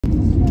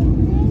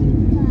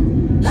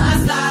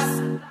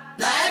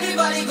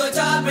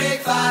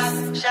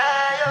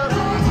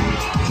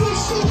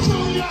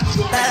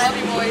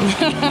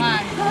To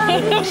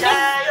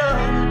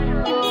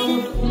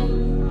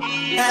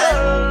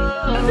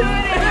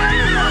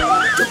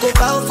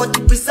go out for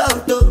the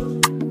result, though.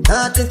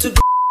 Nothing to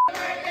do.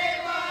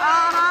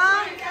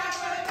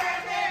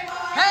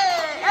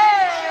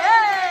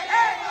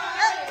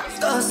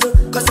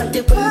 Cause I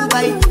did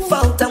by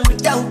fault and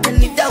without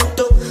any doubt,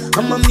 though.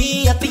 I'm a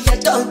me happy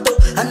adult, though.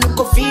 I no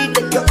go feed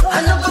the girl,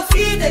 I no go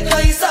feed the girl,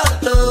 it's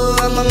out, though.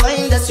 I'm a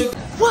mind that's you.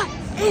 What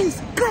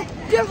is good,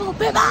 beautiful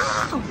baby?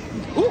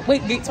 Oh,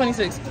 wait, gate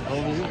 26.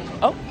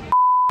 Oh.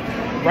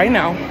 Right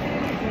now,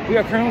 we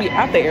are currently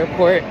at the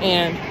airport,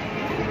 and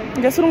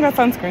guess who don't got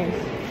sunscreen?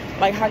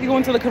 Like, how you go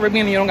into the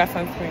Caribbean and you don't got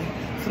sunscreen?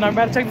 So now we're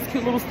about to check this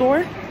cute little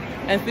store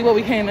and see what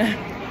we can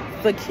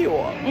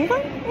secure.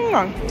 Okay?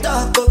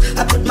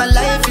 I put my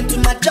life into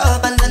my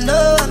job and I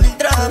know I'm in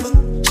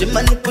trouble. She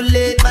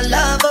manipulate my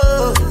love,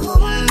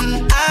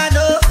 I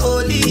know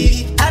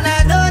holy and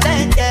I know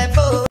that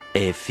devil.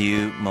 A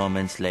few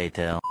moments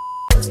later.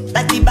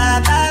 Tati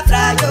baba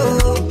frayo,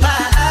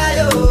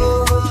 maayo,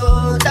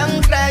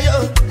 don't cry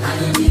yo.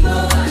 Alibigo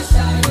and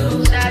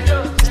shadow,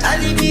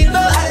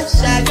 alibigo and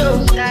shadow,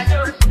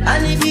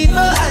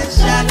 alibigo and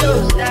shadow,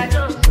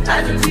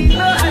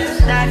 alibigo and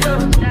shadow,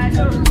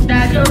 alibigo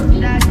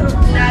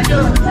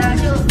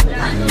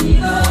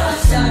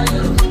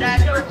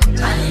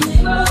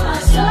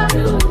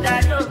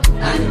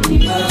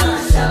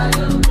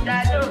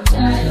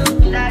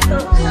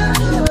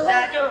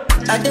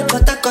I did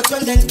what I got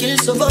when then kill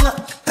Sovoma.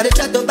 I did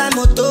try to buy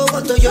moto,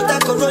 one Toyota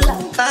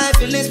Corolla. My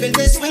feelings been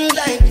they swing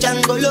like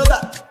Django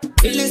Lover.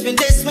 Feelings been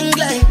they swing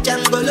like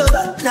Django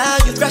Lover. Now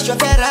you crash your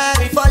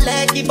Ferrari for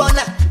Leggy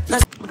Bona.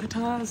 Look at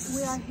us.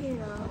 We are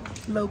here.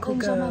 Local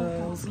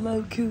girls,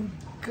 local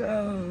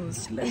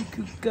girls,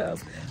 local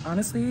girls.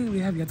 Honestly, we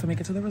have yet to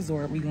make it to the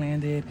resort. We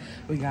landed.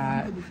 We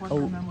got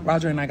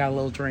Roger and I got a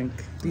little drink.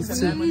 These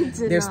two,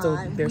 they're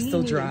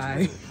still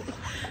dry.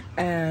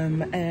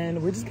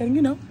 And we're just getting,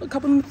 you know, a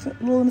couple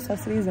of little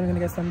necessities. And we're gonna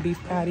get some beef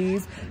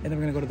patties, and then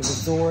we're gonna go to the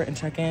resort and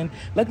check in.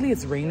 Luckily,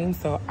 it's raining,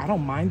 so I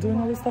don't mind doing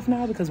all this stuff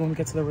now because when we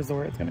get to the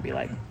resort, it's gonna be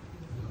like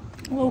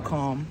a little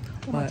calm.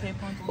 But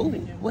ooh,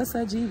 what's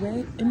that G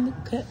right in the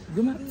cut?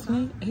 You're not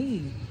playing.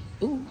 Hey,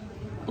 ooh,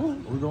 ooh.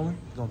 We're going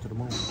to the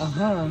moon.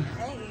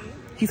 Hey.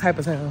 He's hype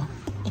as hell.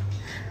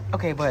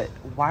 Okay, but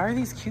why are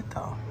these cute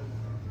though?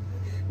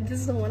 This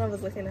is the one I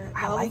was looking at.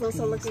 I was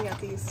also looking at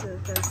these too.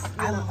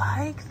 I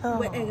like those.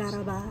 With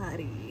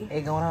Egarabari.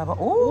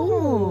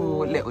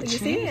 Ooh, little cheese.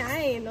 See, I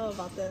ain't know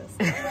about this.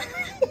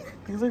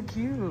 These are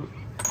cute.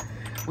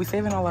 We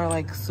saving all our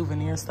like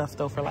souvenir stuff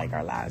though for like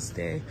our last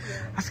day.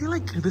 I feel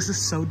like this is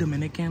so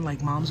Dominican.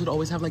 Like moms would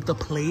always have like the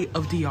plate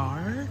of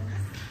DR.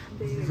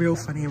 Real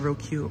funny and real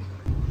cute.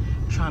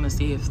 Trying to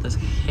see if this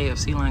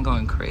KFC line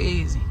going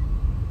crazy.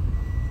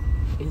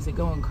 Is it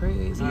going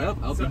crazy? Yep.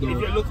 So if you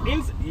look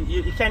inside,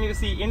 you can't even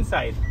see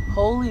inside.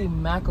 Holy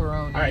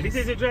macaroni. All right, this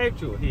is a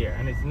drive-through here,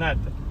 and it's not.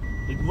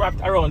 It's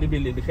wrapped around the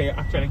building because you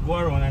actually go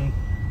around and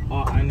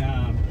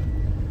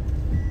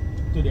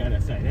to the other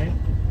side, eh?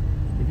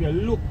 If you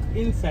look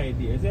inside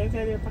there, is there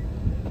inside there?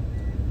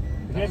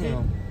 You see?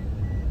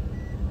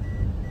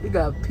 We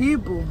got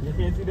people. You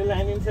can see the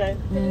line inside.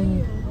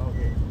 Okay.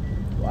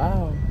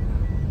 Wow.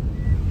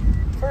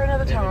 For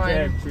another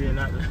time.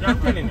 I'm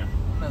telling you.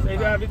 So if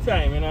you have the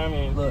time, you know what I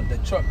mean? Look, the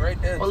truck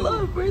right there. Well,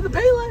 look, where's the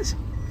Payless?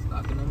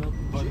 Stocking them up.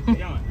 Oh,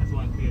 yeah, man, that's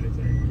one clear that's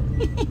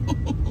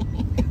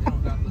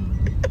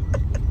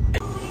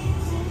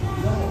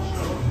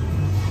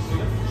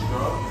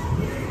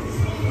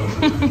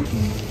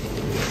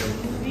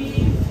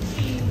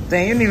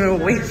Dang, you didn't even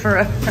wait for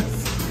us.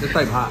 It's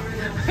like hot.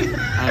 I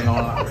ain't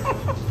gonna lie.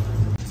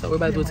 So we're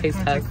about to do a taste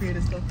test.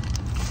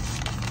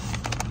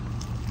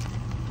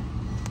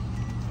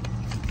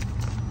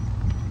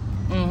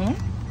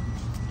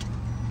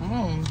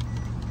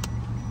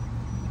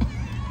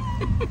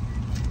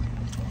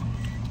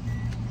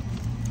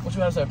 What you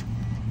gotta say?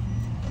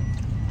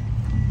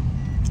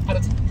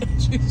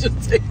 She's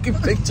just taking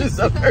pictures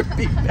of her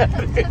beef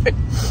patty.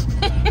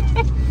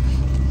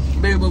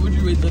 Babe, what would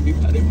you rate the beef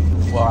patty?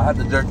 Well, I had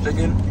the jerk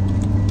chicken.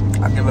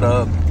 I give it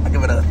a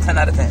 10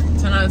 out of 10.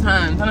 10 out of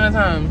 10. 10 out of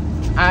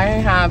 10. I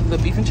have the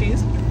beef and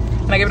cheese,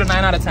 and I give it a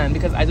 9 out of 10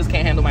 because I just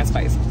can't handle my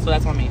spice. So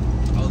that's on me.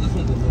 Oh, this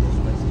one's a little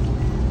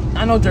spicy.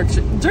 I know jerk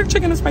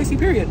chicken is spicy,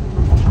 period.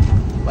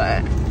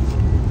 But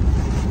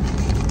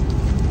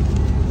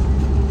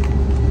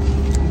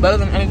better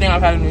than anything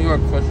I've had in New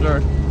York, for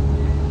sure.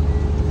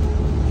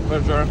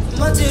 For sure.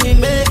 What do we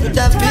make with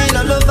that feel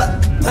all over?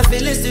 My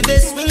feelings today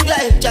swing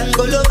like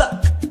Django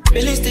Lover.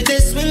 Feelings today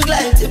swing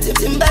like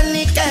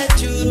Timbani at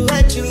you.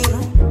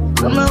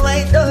 I'm a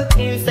white dog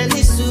in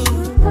Fenisu.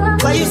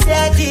 Why you say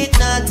I did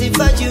nothing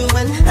for you?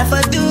 And if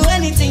I do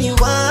anything you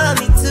want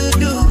me to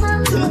do,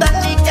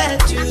 Timbani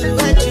at you.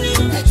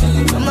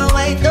 I'm a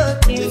white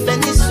dog in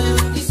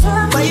Fenisu.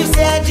 Why you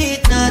say I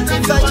did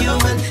nothing for you?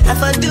 And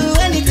if I do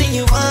anything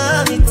you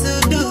want me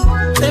to do,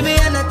 maybe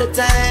another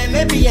time,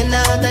 maybe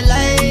another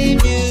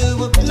life. You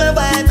will be my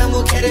wife and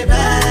we'll get it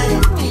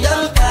right.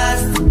 Young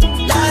past,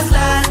 last.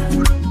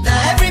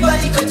 Now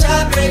everybody could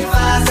try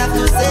breakfast after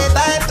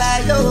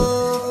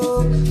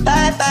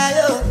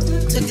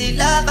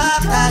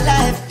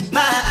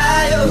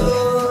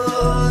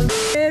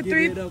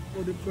up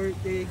for the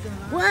birthday, guys.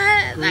 What?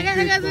 I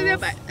gotta do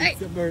that.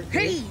 It's a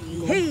birthday.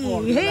 Hey.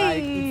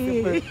 It's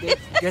a birthday.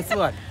 Guess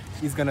what?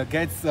 He's gonna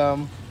get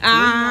some.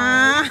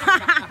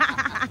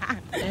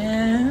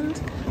 And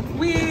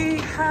we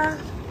have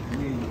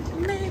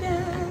made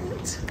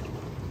it.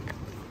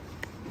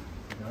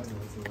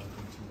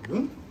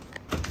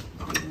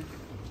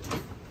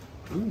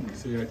 Ooh,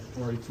 so you're at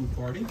 42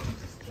 party.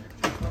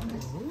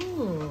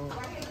 Ooh.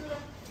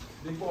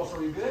 Big boss,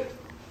 are you good?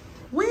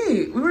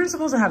 We weren't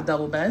supposed to have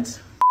double beds.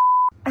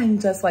 And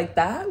just like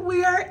that,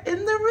 we are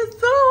in the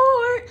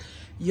resort.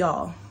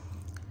 Y'all,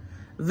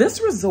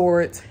 this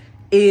resort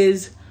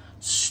is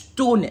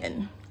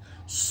stunning.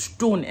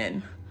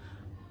 Stunning.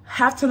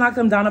 Have to knock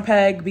them down a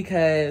peg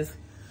because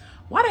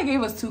why they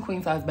gave us 2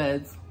 queen size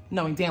beds,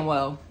 knowing damn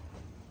well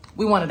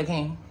we wanted a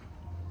king.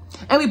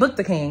 And we booked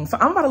the king. So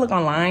I'm about to look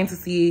online to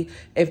see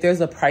if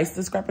there's a price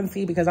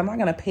discrepancy because I'm not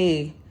gonna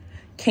pay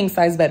king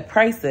size bed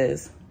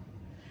prices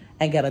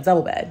and get a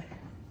double bed.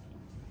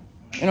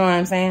 You know what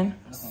I'm saying?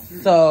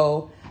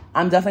 So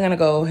I'm definitely gonna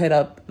go hit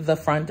up the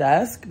front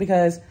desk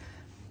because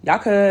y'all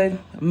could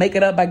make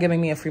it up by giving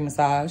me a free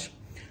massage.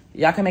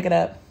 Y'all can make it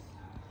up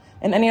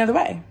in any other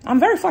way. I'm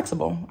very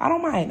flexible. I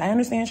don't mind. I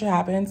understand shit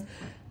happens.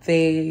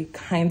 They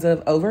kind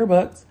of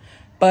overbooked,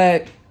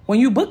 but when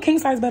you book king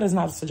size bed is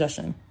not a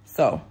suggestion.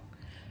 So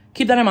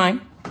keep that in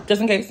mind,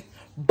 just in case.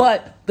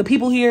 But the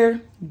people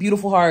here,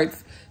 beautiful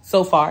hearts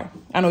so far.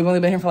 I know we've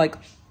only been here for like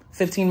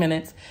 15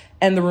 minutes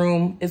and the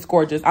room is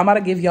gorgeous. I'm about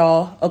to give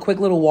y'all a quick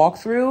little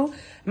walkthrough. I'm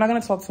not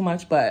gonna talk too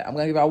much, but I'm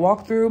gonna give y'all a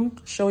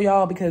walkthrough, show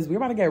y'all because we're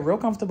about to get real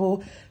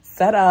comfortable,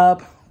 set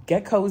up,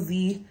 get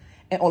cozy,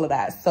 and all of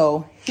that.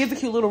 So here's a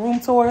cute little room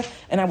tour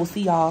and I will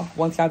see y'all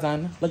once y'all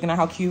done looking at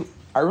how cute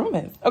our room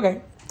is.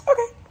 Okay.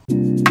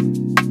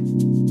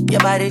 Your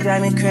body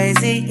drive me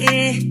crazy.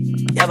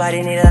 Your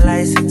body need a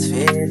license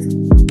fit.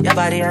 Your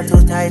body are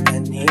too tight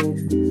and neat.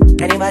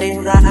 Anybody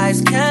who got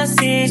eyes can't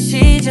see.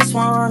 She just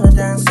wanna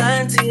dance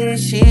and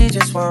tease. She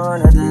just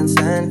wanna dance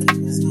and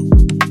tease me.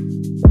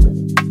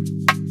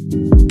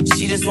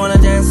 She just wanna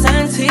dance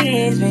and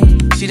tease me.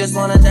 She just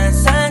wanna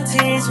dance and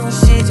tease me.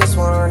 She just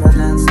wanna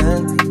dance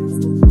and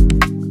tease me.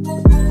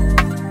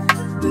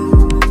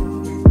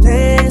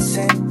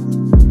 Listen,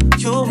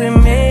 you've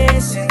been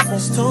missing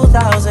since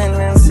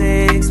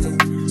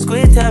 2016.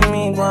 Squid tell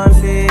me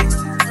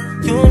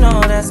 150. You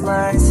know that's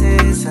my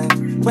sister.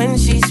 When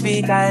she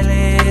speak, I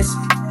listen.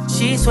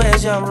 She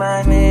swears you're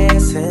my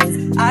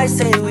missus. I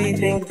say we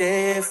think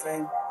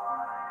different.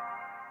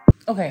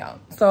 Okay, y'all.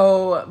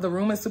 So the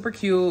room is super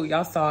cute.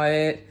 Y'all saw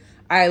it.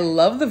 I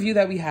love the view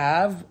that we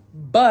have,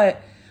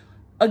 but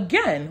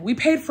again, we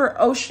paid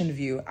for ocean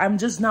view. I'm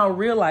just now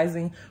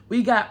realizing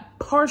we got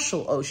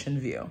partial ocean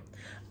view.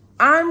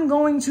 I'm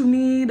going to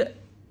need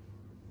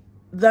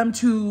them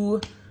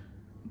to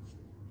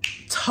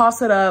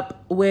toss it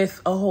up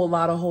with a whole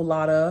lot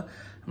of,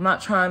 I'm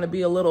not trying to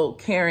be a little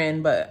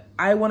Karen, but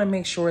I want to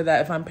make sure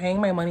that if I'm paying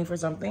my money for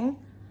something,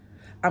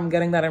 I'm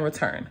getting that in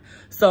return.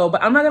 So,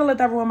 but I'm not going to let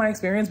that ruin my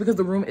experience because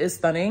the room is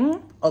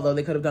stunning. Although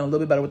they could have done a little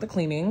bit better with the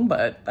cleaning,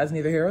 but that's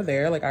neither here or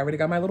there. Like I already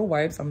got my little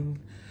wipes. I'm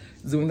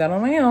doing that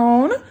on my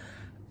own.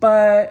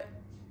 But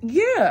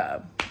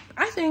yeah,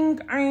 I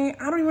think I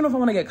don't even know if I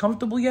want to get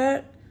comfortable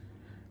yet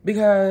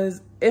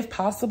because if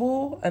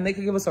possible, and they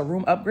could give us a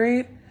room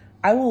upgrade,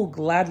 I will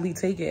gladly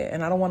take it.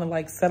 And I don't want to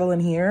like settle in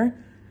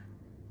here,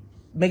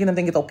 making them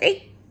think it's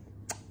okay.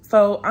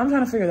 So I'm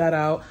trying to figure that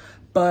out.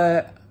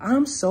 But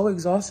I'm so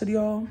exhausted,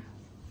 y'all.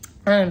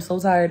 I am so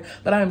tired,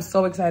 but I am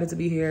so excited to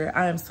be here.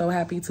 I am so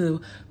happy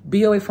to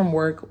be away from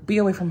work, be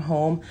away from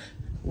home,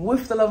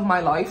 with the love of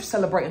my life,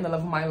 celebrating the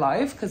love of my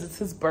life, because it's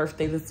his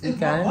birthday this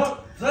weekend.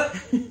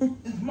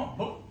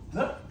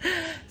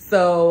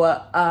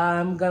 So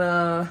I'm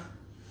gonna,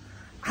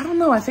 I don't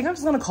know, I think I'm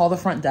just gonna call the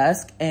front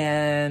desk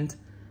and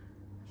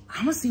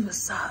I'm gonna see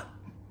what's up,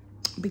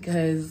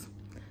 because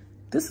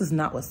this is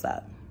not what's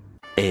up.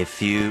 A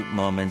few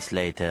moments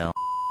later.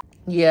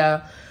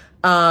 Yeah,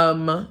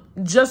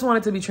 just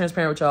wanted to be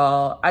transparent with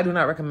y'all. I do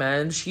not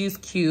recommend. She's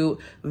cute,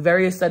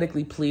 very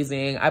aesthetically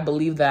pleasing. I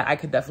believe that I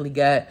could definitely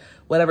get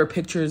whatever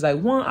pictures I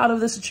want out of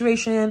this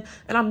situation,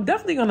 and I'm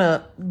definitely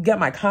gonna get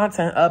my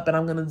content up and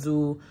I'm gonna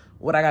do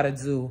what I gotta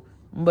do.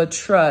 But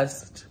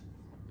trust,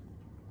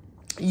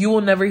 you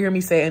will never hear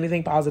me say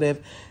anything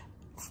positive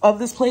of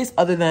this place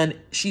other than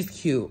she's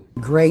cute.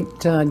 Great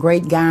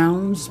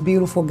gowns,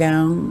 beautiful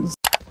gowns.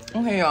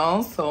 Okay,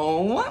 y'all,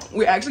 so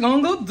we're actually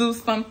gonna go do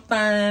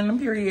something,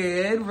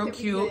 period. Real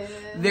cute.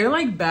 They're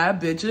like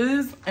bad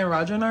bitches, and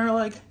Roger and I are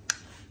like,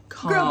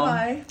 calm. Girl,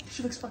 bye.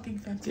 She looks fucking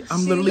fancy.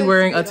 I'm literally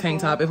wearing a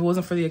tank top. If it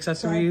wasn't for the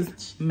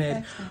accessories,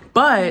 mid.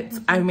 But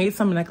I made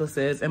some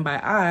necklaces, and by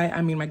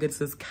I mean my good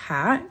sis,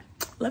 Kat.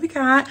 Love you,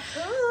 Kat.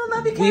 Oh,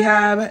 love you, Kat. We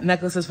have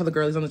necklaces for the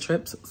girlies on the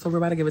trips, so we're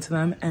about to give it to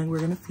them, and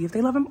we're gonna see if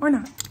they love them or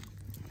not.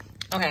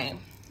 Okay.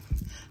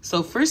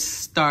 So for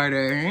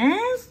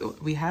starters,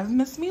 we have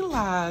Miss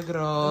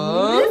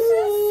Milagros. This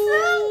is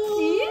so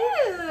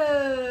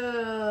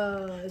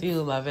cute. Do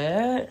you love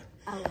it?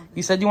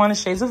 You said you wanted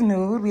shades of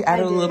nude. We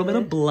added a little bit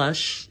of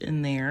blush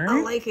in there.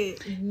 I like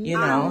it. You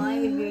know,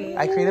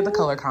 I created the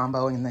color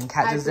combo, and then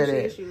Kat just did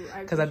it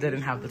because I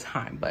didn't have the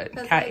time. But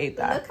Kat ate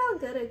that. Look how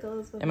good it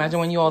goes. Imagine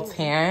when you all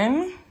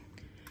tan.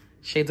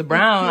 Shades of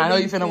brown. I know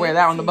you're finna wear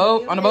that on the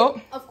boat. On the boat?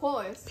 Of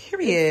course.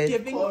 Period.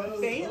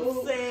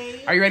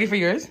 Are you ready for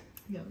yours?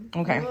 Yeah.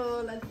 Okay.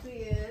 Oh, let's see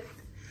it.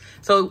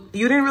 So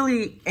you didn't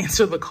really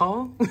answer the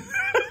call.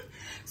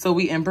 So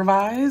we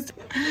improvised.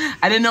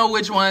 I didn't know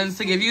which ones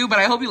to give you, but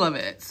I hope you love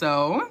it.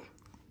 So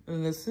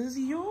this is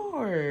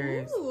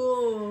yours.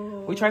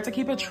 Ooh. We tried to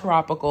keep it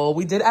tropical.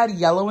 We did add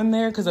yellow in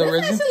there because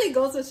originally actually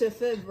goes with your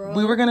fit, bro.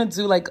 We were gonna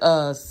do like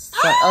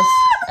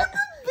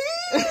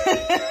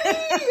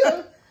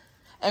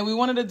and we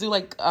wanted to do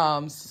like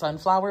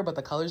sunflower, but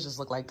the colors just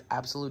look like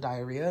absolute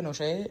diarrhea, no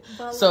shade.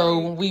 But so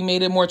like, we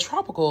made it more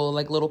tropical,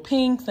 like little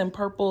pinks and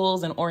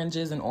purples and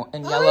oranges and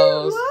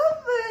yellows. I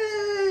love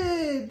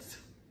it.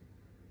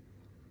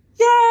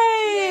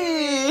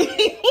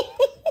 Yay!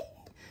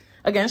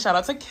 Again, shout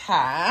out to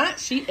Kat.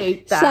 She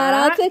ate that. Shout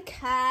out to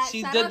Kat.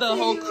 She did the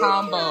whole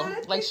combo.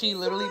 Like she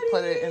literally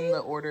put it in the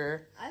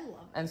order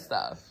and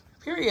stuff.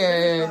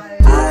 Period.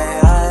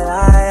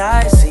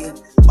 I see.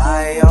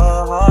 By your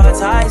heart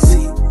I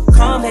see.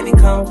 Come baby,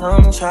 come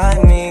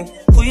try me.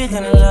 Who you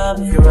gonna love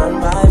if you run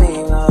by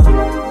me, love?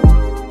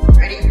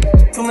 Ready?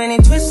 Too many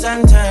twists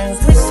and turns,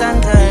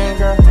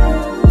 girl.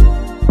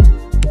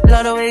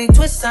 Love the way you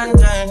twist and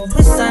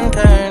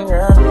turn,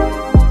 girl.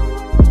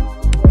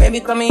 Baby,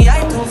 call me,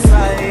 I can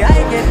fly,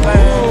 I get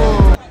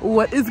burned.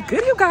 What is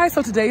good, you guys?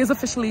 So today is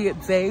officially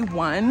day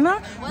 1.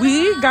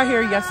 We got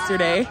here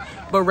yesterday,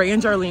 but Ray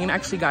and Jarlene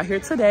actually got here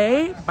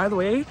today. By the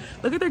way,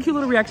 look at their cute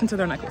little reaction to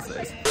their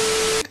necklaces.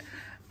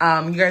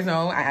 You guys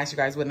know I asked you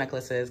guys what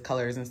necklaces,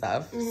 colors, and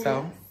stuff.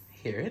 So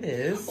here it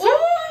is. Ooh!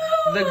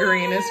 The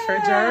green is for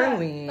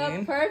Jarlene.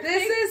 The perfect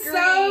This is green.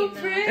 so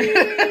pretty.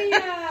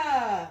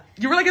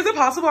 You were like, is it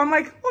possible? I'm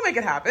like, we'll make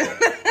it happen.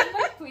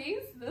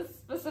 Please, this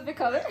specific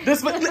color.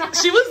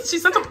 She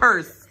sent a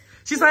purse.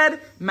 She said,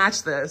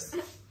 match this.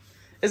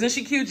 Isn't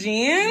she cute,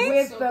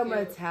 jeans? With the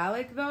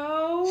metallic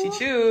though. She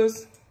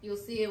choose. You'll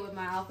see it with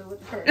my outfit with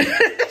the purse.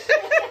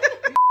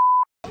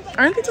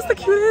 Aren't they just the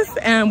cutest?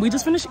 And we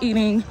just finished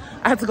eating.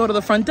 I had to go to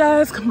the front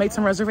desk, made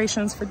some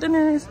reservations for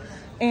dinners.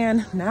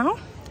 And now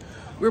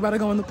we're about to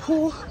go in the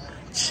pool,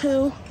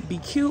 chill, be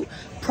cute,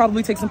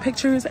 probably take some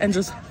pictures and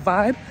just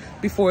vibe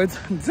before it's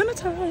dinner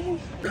time.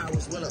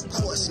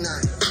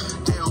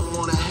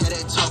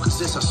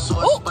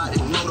 Oh.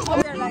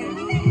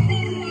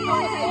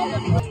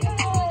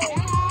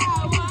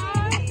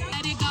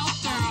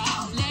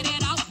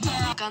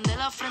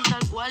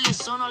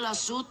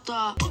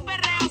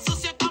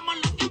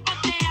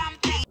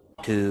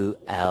 2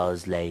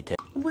 hours later.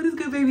 What is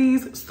good,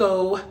 babies?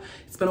 So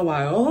it's been a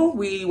while.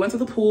 We went to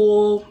the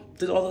pool,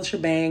 did all the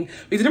shebang.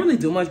 We didn't really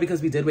do much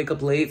because we did wake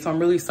up late. So I'm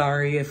really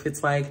sorry if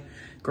it's like,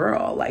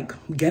 girl, like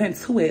get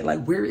into it.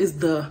 Like, where is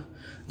the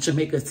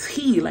Jamaica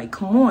tea? Like,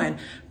 come on.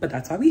 But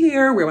that's why we're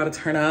here. We're about to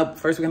turn up.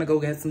 First, we're gonna go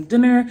get some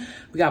dinner.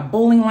 We got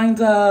bowling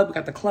lined up. We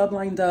got the club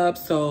lined up.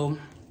 So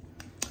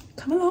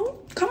come along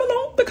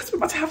because we're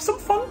about to have some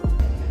fun.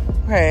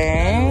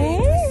 Hey,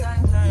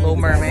 Little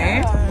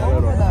Mermaid.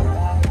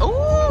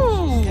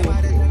 Ooh.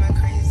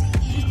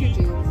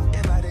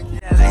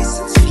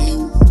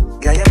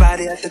 Got your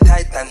body at the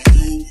Titan.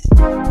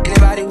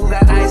 Anybody who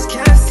got eyes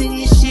can't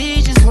see.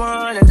 She just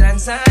wanna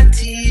dance and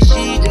tease.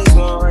 She just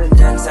wanna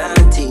dance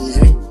and tease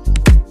me.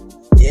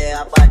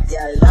 Yeah, but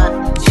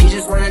yeah, she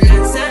just wanna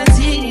dance and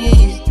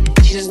tease.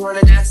 She just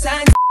wanna dance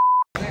and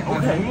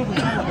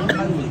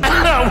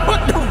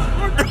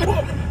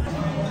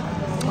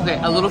Okay,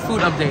 a little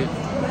food update.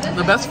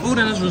 The best food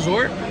in this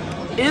resort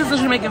is the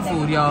Jamaican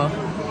food, y'all.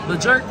 The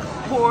jerk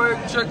pork,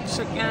 jerk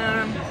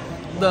chicken,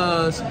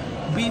 the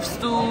beef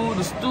stew,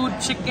 the stewed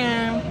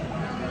chicken,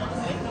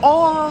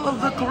 all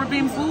of the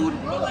Caribbean food,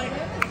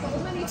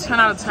 10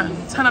 out of 10,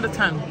 10 out of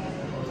 10.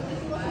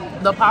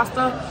 The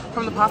pasta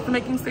from the pasta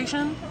making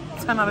station,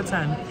 10 out of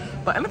 10.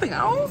 But anything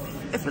else,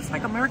 if it's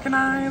like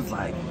Americanized,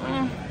 like,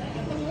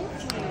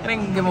 it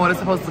ain't giving what it's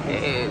supposed to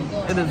get.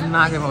 It is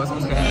not giving what it's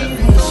supposed to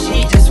get.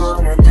 she just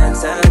wanna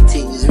dance and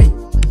tease me.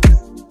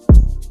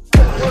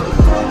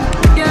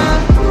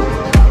 Yeah.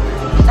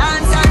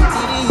 Dance and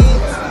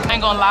tease.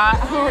 Ain't gonna lie,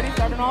 I'm already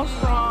starting off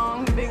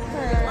strong. Big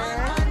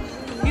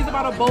Kurt. He's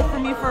about to bolt for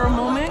me for a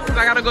moment because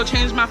I gotta go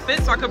change my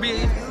fit so I could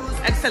be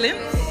excellent.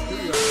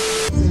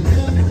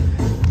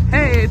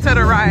 Hey, to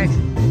the right.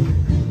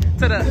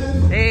 To the,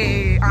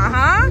 hey,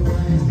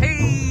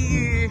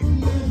 hey.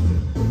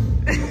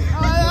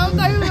 I'm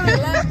talking about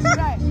left,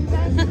 right.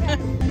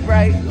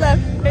 Right,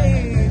 left,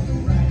 hey.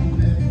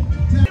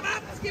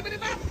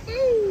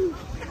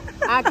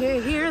 I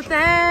can't hear a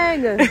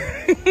thing.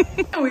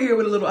 We're here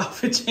with a little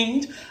outfit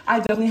change. I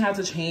definitely had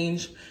to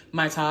change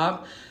my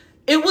top.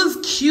 It was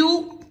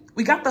cute.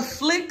 We got the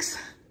flicks,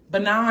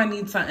 but now I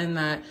need something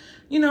that,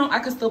 you know, I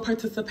could still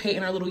participate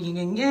in our little yin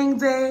and yang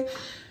day,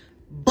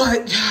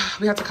 but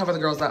we have to cover the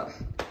girls up.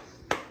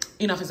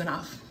 Enough is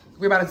enough.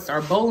 We're about to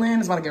start bowling.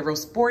 It's about to get real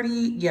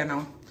sporty. Yeah,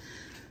 no.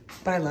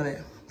 But I love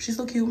it. She's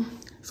so cute.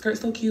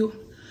 Skirt's so cute.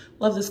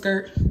 Love this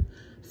skirt.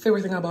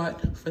 Favorite thing I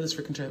bought for this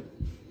freaking trip.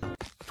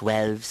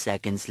 12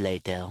 seconds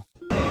later.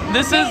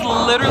 This is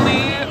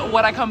literally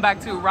what I come back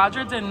to.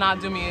 Roger did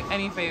not do me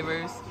any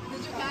favors. Did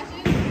you catch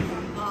it?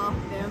 Oh,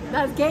 damn.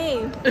 That's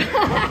game.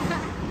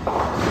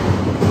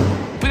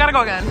 We gotta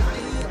go again.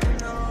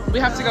 We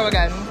have to go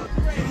again.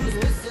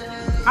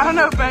 I don't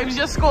know, babes.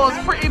 Your score's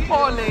pretty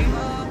poorly.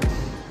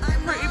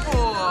 Pretty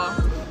poor.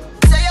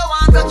 Say you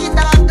want to get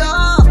that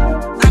dog.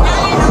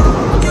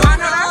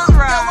 That's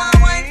right.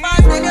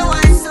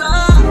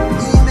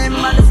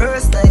 Remember the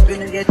first night when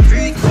you get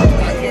freaked.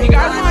 You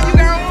got one, you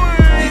got one.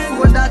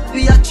 Before that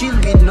we are chill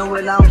with no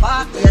well and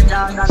back. She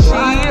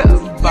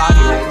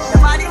bodiless. The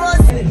body was.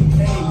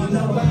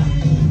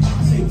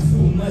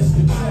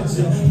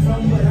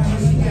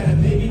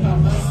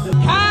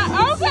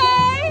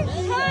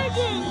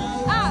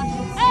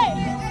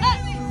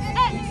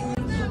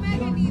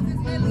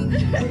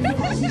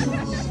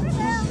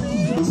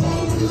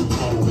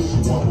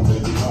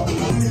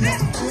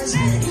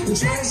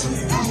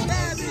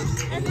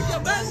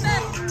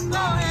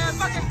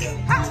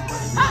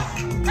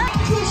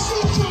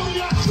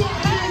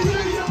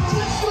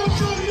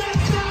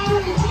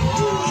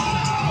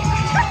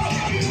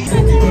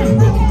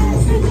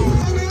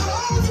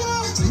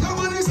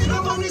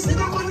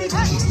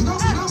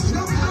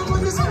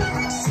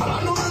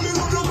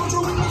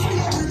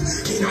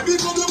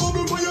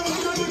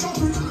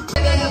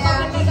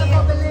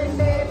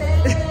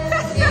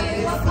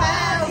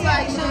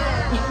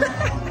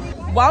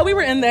 While we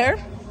were in there,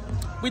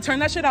 we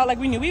turned that shit out like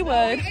we knew we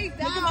would.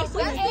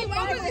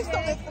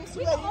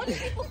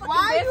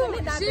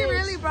 She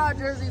really brought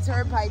Jersey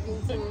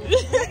turnpiking too.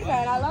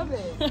 I love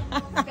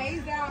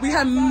it. We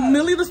had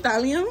Millie the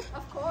Stallion.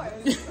 Of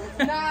course.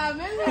 Nah,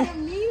 Millie,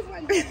 them knees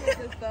went different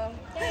and stuff.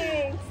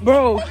 Thanks.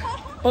 Bro,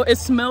 oh, it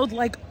smelled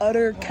like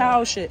utter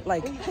cow shit.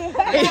 Like,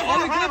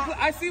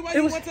 I see why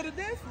you went to the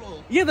dance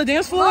floor. Yeah, the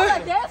dance floor. Oh,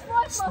 the dance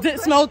floor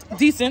smelled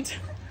decent,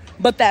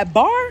 but that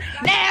bar,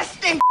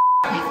 nasty.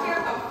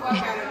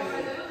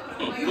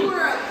 You were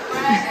a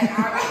threat and I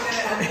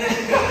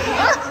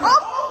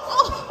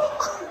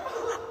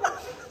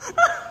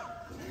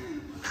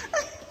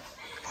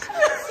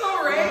was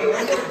sorry.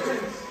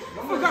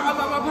 I forgot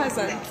about my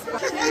presents.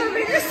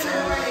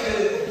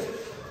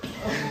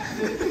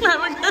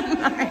 Have a good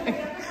night.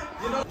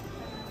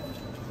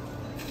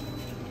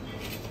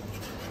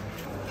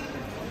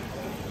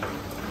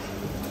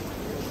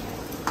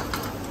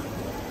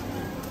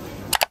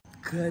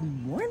 Good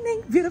morning,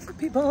 beautiful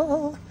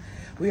people.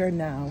 We are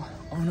now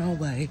on our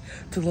way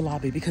to the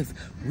lobby because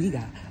we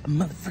got a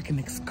motherfucking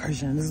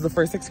excursion. This is the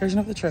first excursion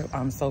of the trip.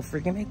 I'm so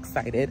freaking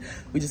excited.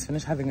 We just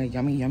finished having a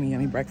yummy, yummy,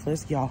 yummy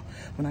breakfast. Y'all,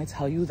 when I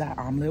tell you that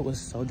omelet was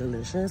so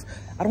delicious,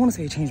 I don't want to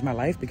say it changed my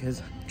life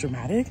because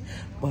dramatic,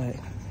 but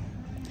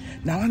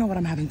now I know what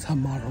I'm having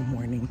tomorrow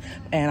morning.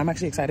 And I'm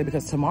actually excited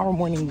because tomorrow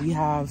morning we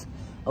have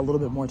a little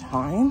bit more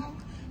time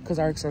because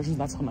our excursion's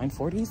not till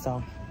 9:40,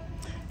 so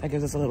that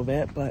gives us a little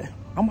bit, but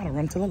I'm about to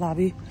run to the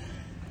lobby,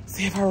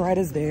 see if our ride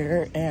is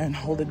there, and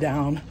hold it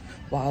down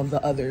while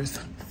the others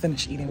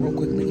finish eating real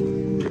quickly.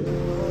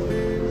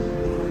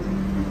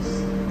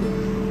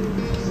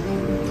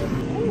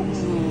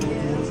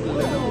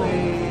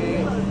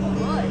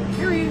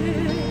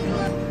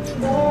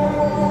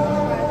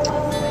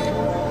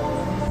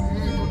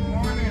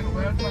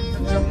 Welcome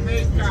to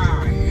Jamaica.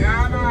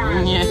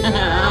 Yeah, man.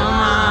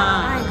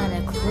 I had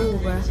a clue,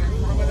 bro.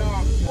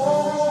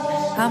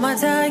 I'ma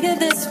tell you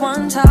this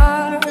one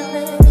time.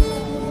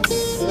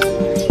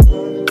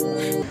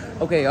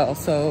 Okay, y'all,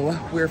 so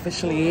we're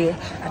officially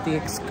at the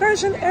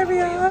excursion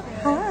area.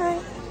 Hi.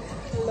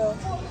 Hello.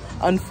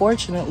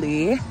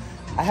 Unfortunately,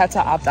 I had to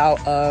opt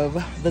out of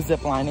the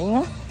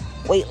ziplining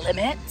weight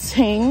limit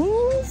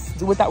tings.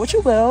 Do with that what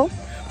you will.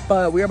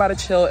 But we're about to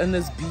chill in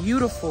this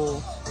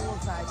beautiful,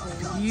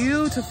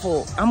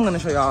 I'm gonna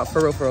show y'all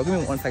for real. Give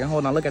me 1 second.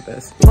 Hold on, look at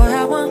this. Boy,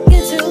 I want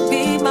you to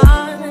be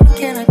mine.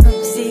 Can I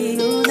come see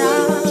you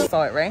now?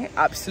 Saw it, right?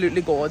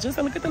 Absolutely gorgeous.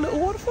 And look at the little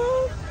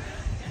waterfall.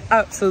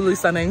 Absolutely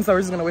stunning. So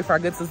we're just gonna wait for our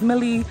good sis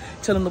Millie,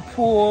 chill in the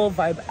pool,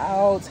 vibe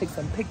out, take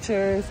some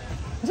pictures,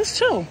 just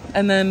chill.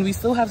 And then we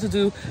still have to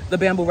do the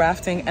bamboo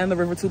rafting and the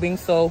river tubing,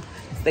 so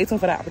stay tuned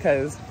for that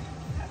because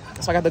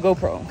I got the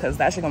GoPro because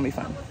that shit gonna be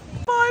fun.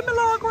 Bye,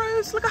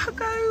 Milagros. Look at her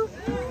go.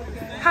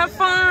 Have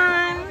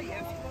fun.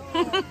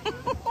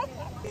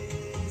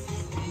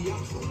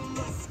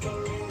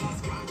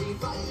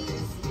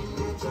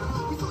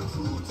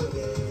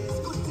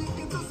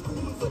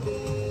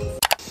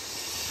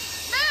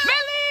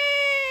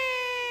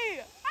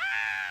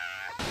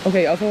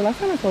 Okay, also last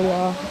time I told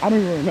y'all, I don't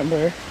even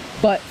remember,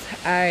 but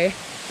I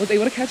was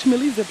able to catch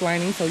Millie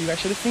ziplining, so you guys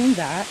should have seen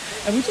that.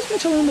 And we've just been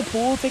chilling in the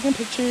pool, taking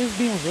pictures,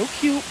 being real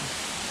cute.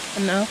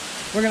 And now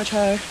we're gonna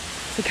try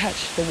to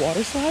catch the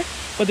water slide.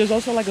 But there's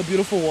also like a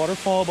beautiful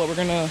waterfall, but we're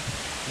gonna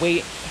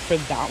wait for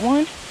that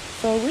one.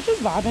 So we're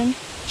just vibing,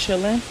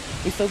 chilling.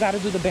 We still gotta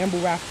do the bamboo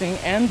rafting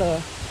and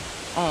the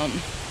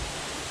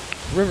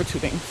river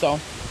tubing. So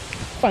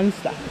fun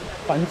stuff.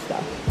 Fun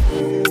stuff.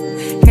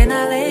 Can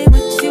I lay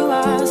with you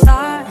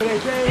outside?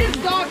 It's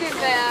dog in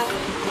there.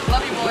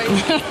 Love you, boys.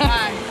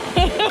 Bye.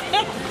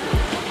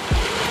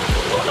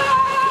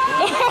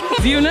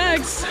 See you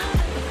next.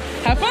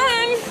 Have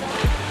fun.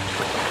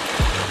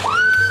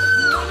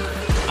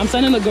 I'm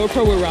sending the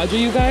GoPro with Roger,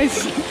 you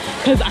guys,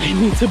 because I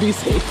need to be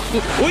safe.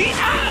 We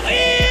out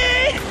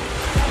here!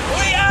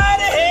 We out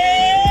of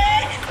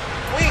here!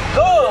 We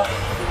go!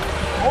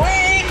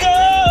 We go!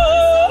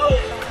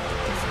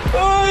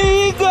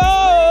 We go!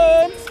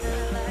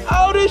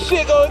 Oh, this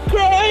shit go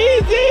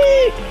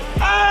crazy!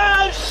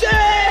 Oh,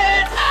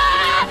 shit!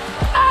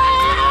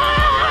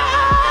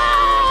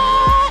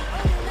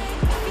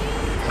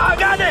 Oh,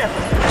 goddamn!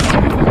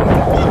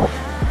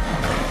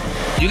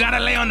 You gotta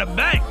lay on the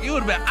back. You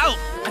would've been out.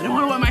 I don't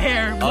want to wet my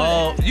hair.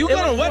 Oh, you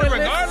gonna wet it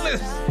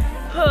regardless.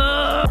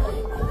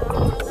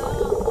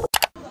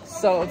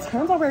 So it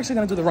turns out we're actually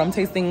gonna do the rum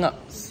tasting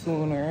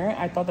sooner.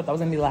 I thought that was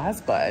gonna be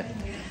last, but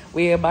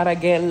we about to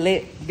get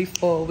lit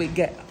before we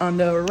get on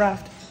the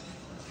raft.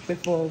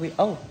 Before we,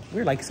 oh,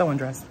 we're like so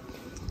undressed.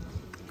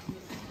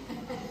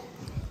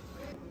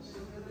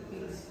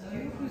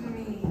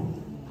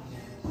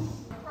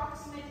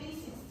 Approximately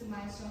 60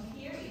 miles from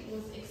here, it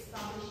was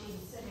established in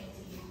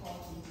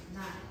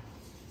 1749.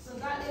 So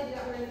that lady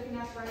that we're looking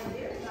at right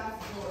there,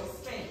 that's Doris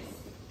Spence.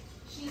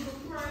 She's the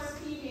first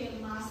female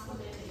mass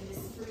producer in the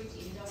spirit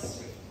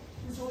industry.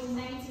 So in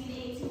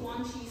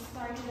 1981, she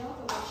started off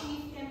as a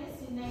chief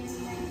chemist in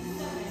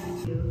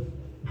 1997.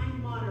 And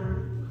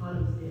modern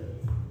Collinsville.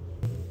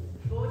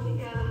 Go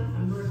together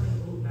and work and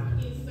go back.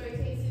 You start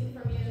tasting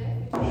from your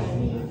left.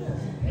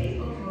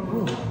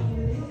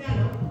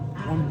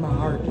 Warms my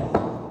heart.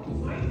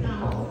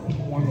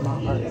 Warms my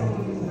heart.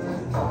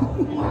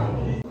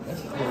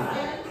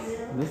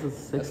 This is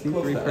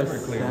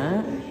 63%.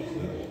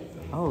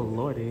 Oh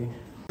lordy.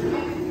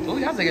 Oh,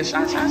 y'all take a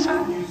shot.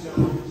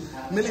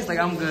 Millie's like,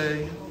 I'm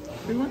good.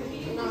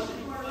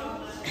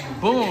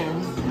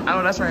 Boom. I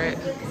know that's right.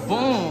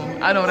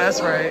 Boom. I know that's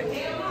right.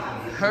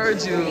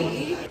 Heard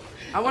you.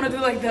 I want to do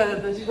like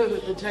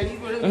the Chinese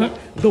one.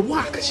 The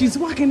walk. She's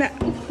walking that.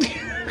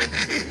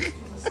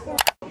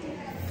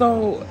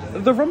 So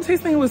the rum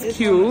tasting was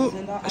cute,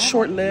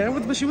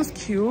 short-lived, but she was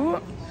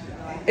cute.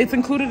 It's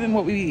included in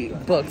what we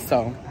booked,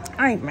 so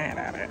I ain't mad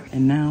at it.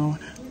 And now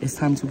it's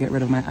time to get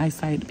rid of my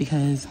eyesight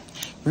because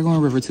we're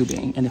going river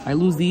tubing. And if I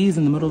lose these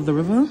in the middle of the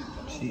river,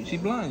 She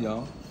blind,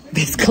 y'all.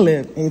 this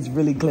clip is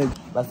really clip.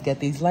 Let's get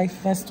these life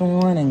vests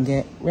on and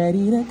get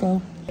ready to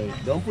go. Hey,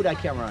 don't put that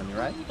camera on me,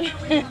 right?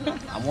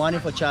 I'm wanting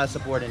for child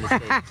support in the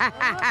States.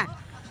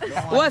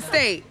 What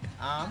state?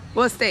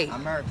 What state?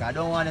 America. I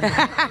don't want him to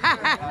know,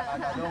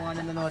 I don't want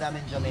him to know that I'm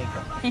in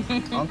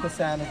Jamaica. Uncle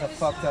Sam is a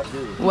fucked up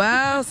dude.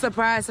 Well,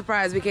 surprise,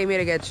 surprise. We came here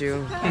to get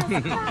you.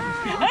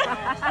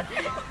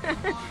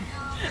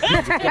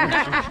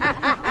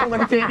 I'm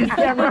gonna take this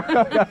camera.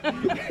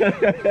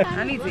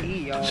 I need to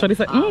eat, y'all. Shorty's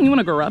like, you want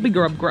to grub?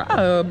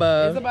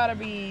 It's about to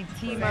be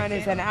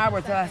T-minus an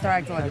hour till I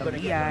start acting like a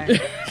BI.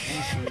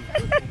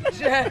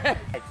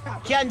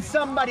 Can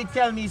somebody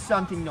tell me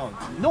something now?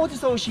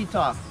 Notice how she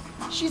talks.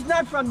 She's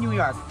not from New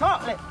York.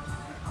 Talk like.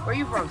 Where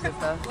you from,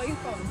 sister? Where you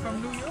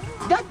from? New York?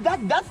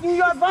 That's New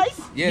York Vice?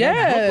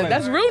 Yeah,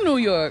 that's real New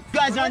York. You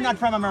guys are not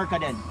from America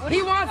then?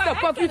 He wants the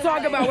fuck you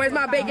talking about. Where's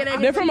my bacon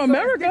and They're from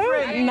America,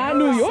 not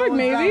New York,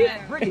 maybe.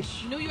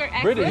 British. New York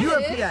accent. British.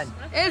 European.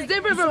 It's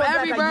different from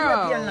every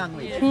European borough.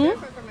 language.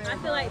 I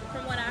feel like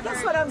from what I heard.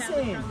 That's what I'm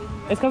saying.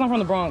 It's because I'm from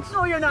the Bronx.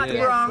 No, you're not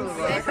wrong.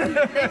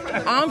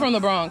 I'm from the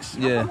Bronx.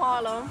 Yeah.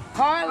 Harlem.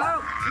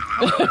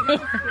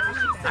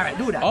 All right,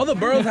 do that. All the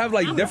boroughs have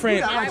like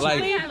different,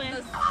 like.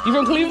 You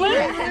from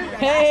Cleveland?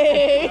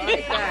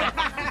 Hey.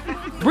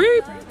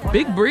 Brief.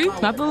 Big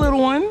brief, not the little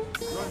one.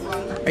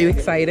 Are you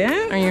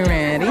excited? Are you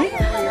ready?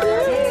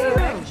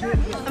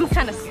 I'm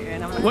kind of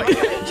scared. I'm What?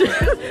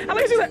 I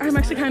like she's like, I'm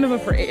actually kind of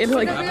afraid.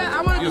 Like,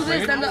 I want to do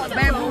this and the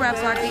bamboo wrap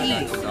so I can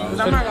eat. Cause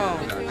I'm not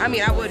gonna. I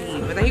mean, I would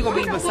eat, but then he gonna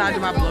be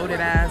massaging my bloated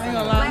ass.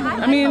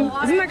 I mean,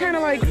 isn't that kind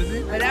of like?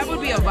 But that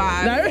would be a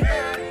vibe.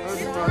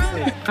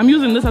 I'm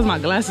using this as my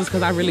glasses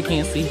because I really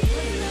can't see.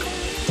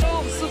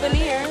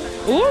 Souvenir.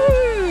 Ooh.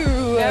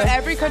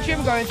 Every country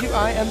I'm going to,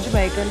 I am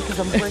Jamaican because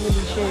I'm bringing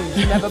these shoes.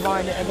 Never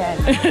buying it again.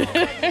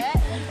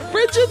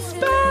 Bridget's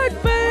back,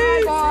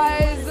 babe.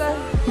 Guys.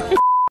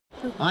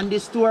 On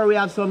this tour, we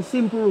have some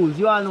simple rules.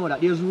 You all know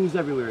that. There's rules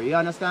everywhere. You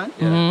understand?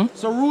 Mm-hmm.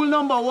 So rule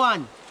number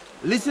 1,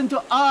 listen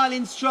to all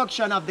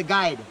instruction of the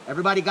guide.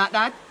 Everybody got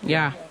that?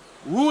 Yeah.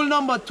 Rule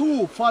number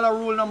 2, follow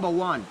rule number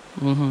 1.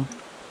 Mm-hmm.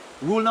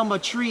 Rule number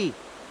 3,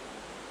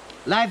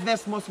 life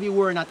vest must be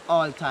worn at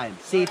all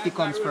times. Safety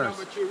comes first.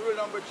 Rule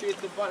number 3 is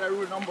to follow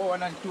rule number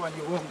 1 and 2 and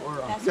you won't go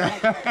wrong.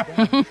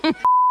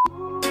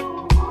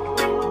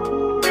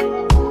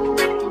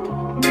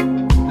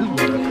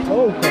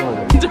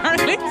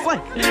 Darling's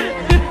like,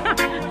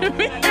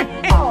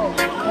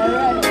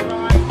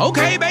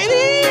 Okay,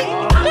 baby.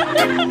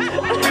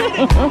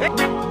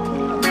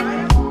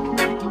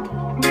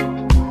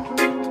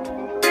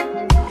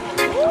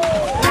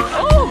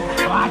 oh,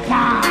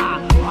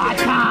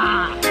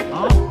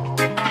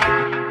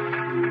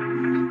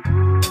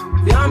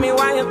 me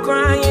why you're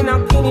crying,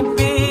 how can it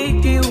be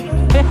you?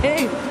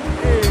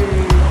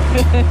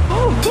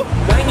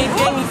 When you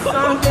gave me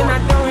something I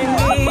don't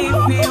really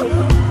feel,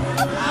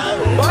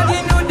 but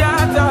you knew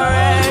that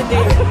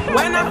already.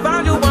 When I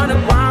found you on the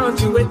ground,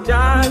 you were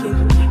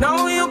jogging.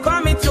 Now you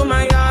coming to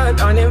my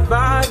yard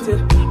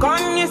uninvited.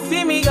 Can't you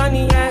see me on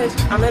the edge?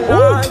 I'm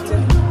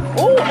enlightened.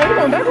 Oh, I'm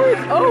going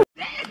backwards. Oh.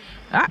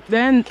 Ah,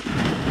 then.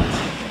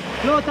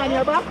 No, on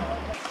your back.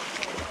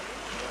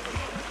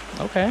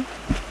 Okay.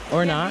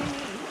 Or not.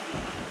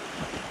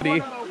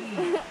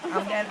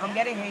 I'm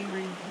getting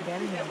hungry.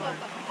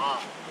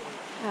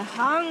 I'm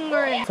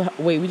hungry. So,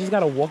 wait, we just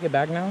gotta walk it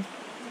back now?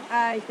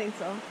 I think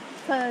so.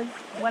 Because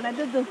when I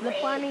did the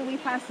ziplining, we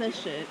passed this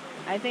shit.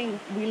 I think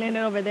we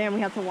landed over there and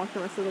we had to walk the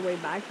rest of the way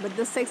back. But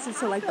this takes you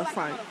to like the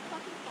front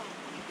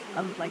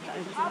of like the.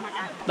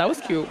 That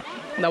was cute.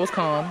 That was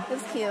calm.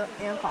 It's cute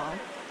and calm.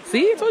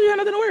 See, I told you you had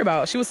nothing to worry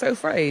about. She was so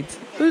afraid.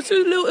 It was a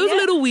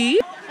little wee.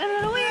 A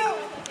little wee.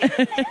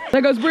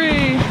 There goes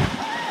Bree.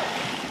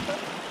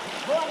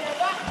 Go on your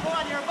back. Go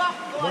on your back.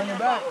 Go on your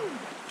back.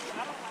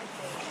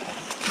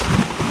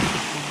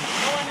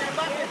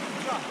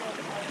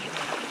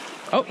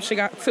 Oh, she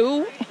got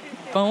 2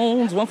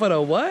 phones. One for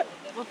the what?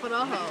 One for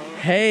the hoe.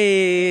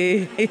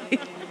 Hey.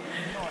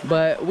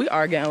 But we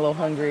are getting a little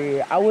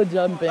hungry. I would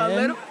jump in. A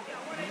little.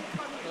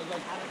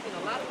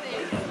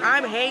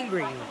 I'm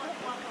hangry.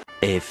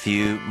 A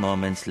few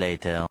moments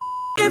later.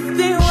 If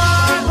the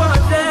world was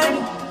dead,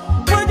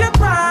 would you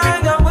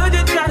cry or would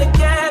you try to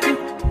get it?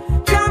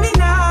 Tell me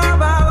now, I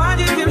want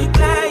you to be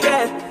clear,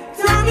 yeah.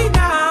 Tell me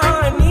now,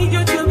 I need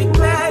you to be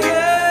clear,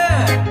 yeah.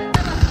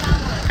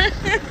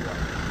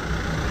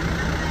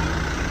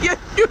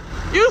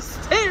 You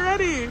stay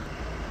ready.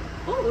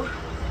 Ooh.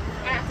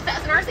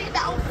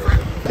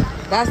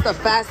 That's the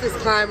fastest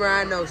climber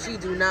I know. She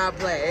do not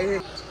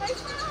play.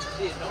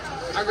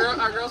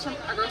 Our girls from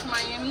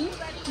Miami.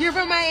 You're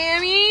from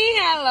Miami?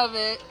 I love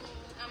it.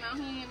 I'm out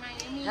here in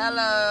Miami.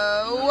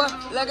 Hello.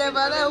 Looking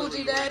for the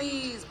hoochie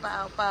daddies.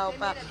 Pow, pow,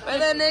 pow. Where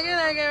the nigga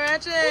like a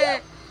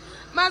ratchet?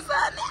 My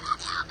son,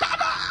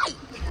 baby.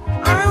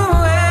 I'm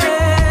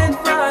waiting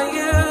for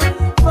you,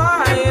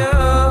 for you.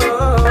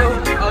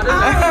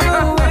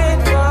 I'm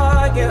waiting for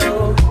you.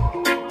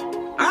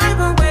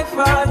 I'm waiting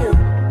for you.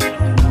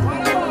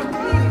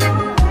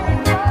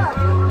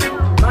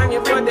 Man, you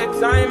put the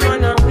time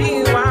on a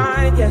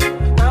rewind, yeah.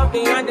 Help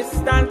me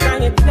understand,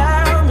 can you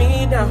tell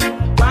me now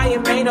why you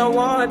made a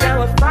war that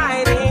we're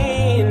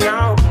fighting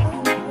now?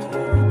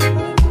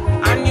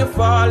 And you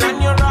fall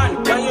and you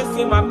run when you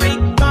see my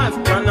big guns.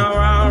 Run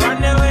around,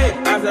 run away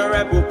as a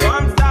rebel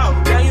comes out.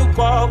 Then you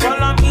call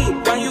on me,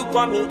 when you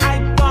call me I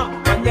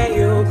come, but then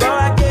you go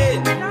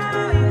again.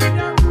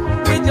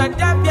 With your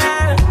dab,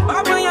 yeah,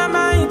 open your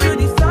mind to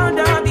the sound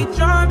of the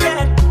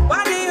trumpet.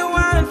 What do you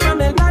want from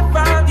the life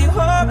of the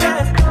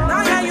hopeless?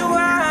 Now yeah, you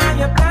are,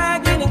 you're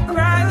begging and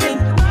crying.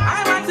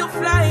 I want to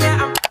fly,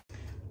 yeah.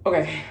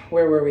 Okay,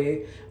 where were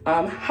we?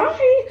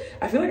 Hi.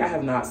 I feel like I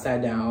have not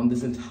sat down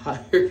this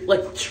entire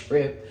like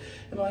trip.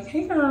 I'm like,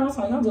 hey girls,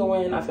 how y'all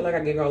doing? I feel like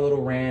I gave her a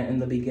little rant in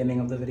the beginning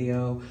of the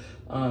video,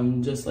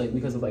 just like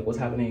because of like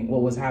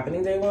what was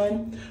happening day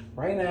one.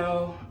 Right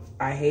now,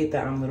 I hate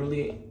that I'm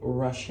literally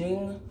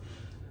rushing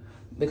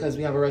because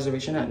we have a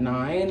reservation at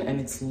 9 and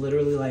it's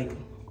literally like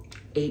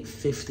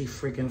 8:50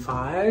 freaking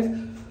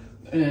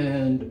 5,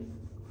 and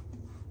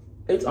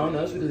it's on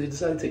us because we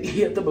decided to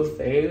eat at the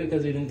buffet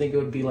because we didn't think it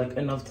would be like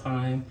enough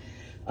time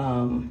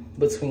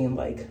between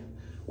like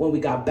when we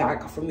got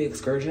back from the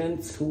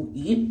excursion to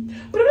eat.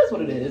 But it is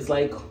what it is.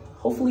 Like,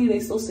 hopefully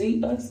they still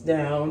sit us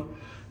down.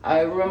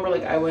 I remember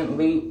like I went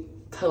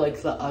late to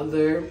like the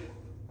other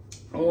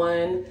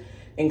one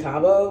in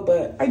Cabo,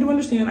 but I do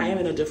understand I am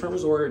in a different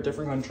resort,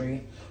 different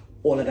country,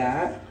 all of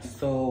that.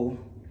 So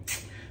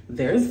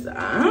there's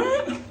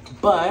that.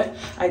 But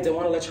I did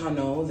want to let y'all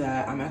know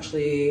that I'm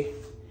actually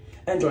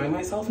enjoying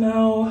myself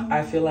now.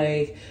 I feel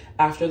like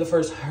after the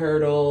first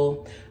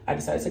hurdle, I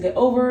decided to get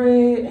over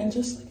it and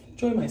just like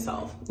enjoy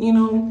myself. You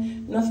know,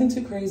 nothing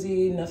too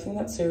crazy, nothing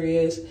that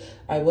serious.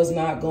 I was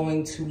not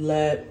going to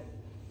let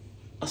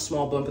a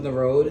small bump in the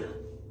road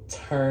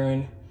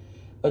turn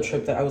a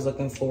trip that I was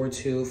looking forward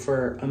to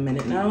for a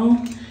minute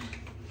now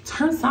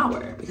turn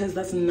sour, because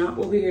that's not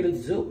what we're here to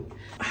do.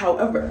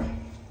 However,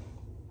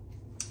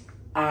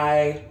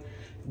 I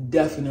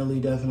definitely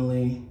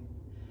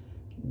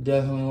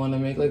want to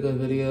make like a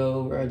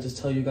video where I just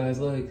tell you guys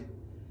like,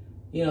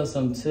 you know,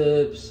 some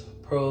tips,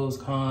 pros,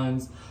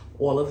 cons,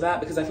 all of that,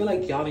 because I feel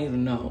like y'all need to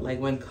know. Like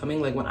when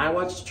I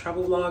watch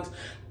travel vlogs,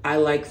 I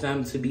like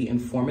them to be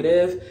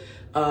informative.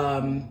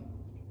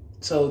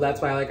 So that's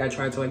why like I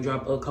tried to like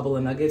drop a couple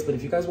of nuggets, but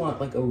if you guys want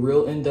like a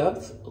real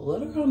in-depth,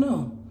 let a girl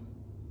know.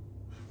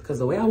 Because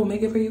the way I will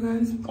make it for you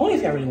guys, only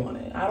if y'all really want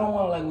it. I don't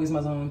want to like waste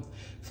my time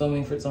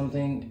filming for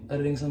something,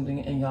 editing something,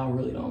 and y'all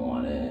really don't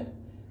want it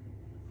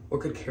or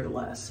could care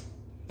less.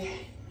 I'm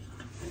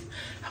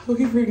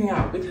looking freaking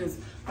out because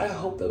I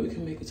hope that we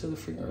can make it to the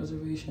freaking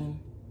reservation.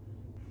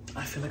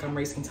 I feel like I'm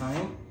racing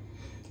time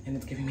and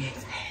it's giving me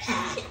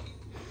anxiety.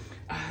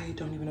 I I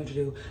don't even know what to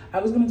do. I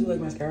was gonna do like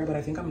mascara, but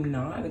I think I'm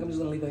not. I think I'm just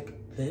gonna leave like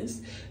this.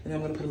 And then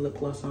I'm gonna put a lip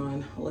gloss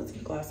on. Let's see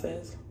what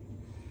glasses.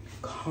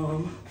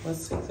 Calm.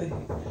 Let's take the...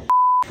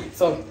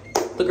 So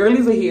the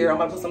girlies are here. I'm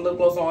about to put some lip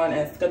gloss on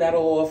and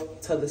skedaddle off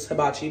to this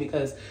hibachi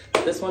because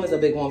this one is a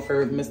big one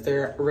for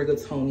Mr.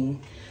 Rigatoni.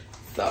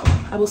 So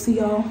I will see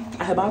y'all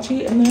at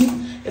hibachi, and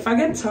then if I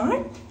get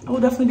time, I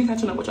will definitely be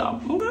catching up with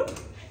y'all. Okay?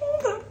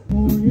 Okay.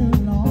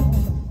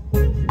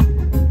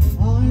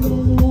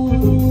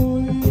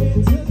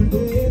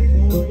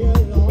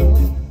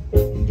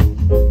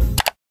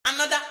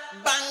 Another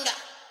banger.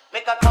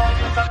 Make a call,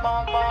 make a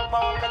bomb, bomb,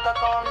 bomb, make a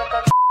call, make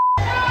a...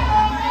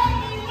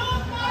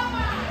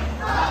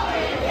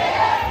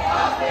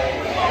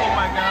 Oh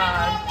my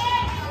God.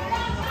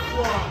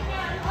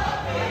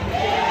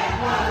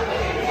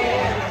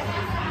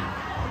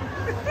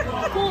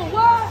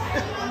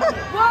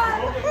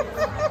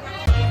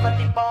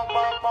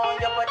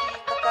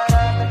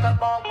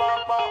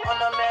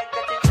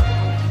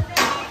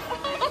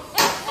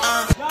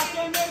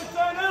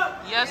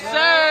 Yes,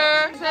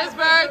 sir. It's his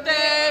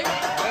birthday.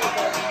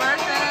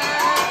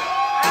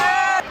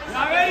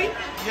 Y'all ready?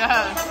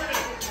 Yes.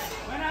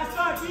 When I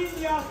start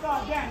teasing, y'all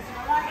start dancing,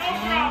 all right? No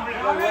problem.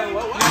 Y'all ready? You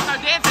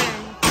start dancing.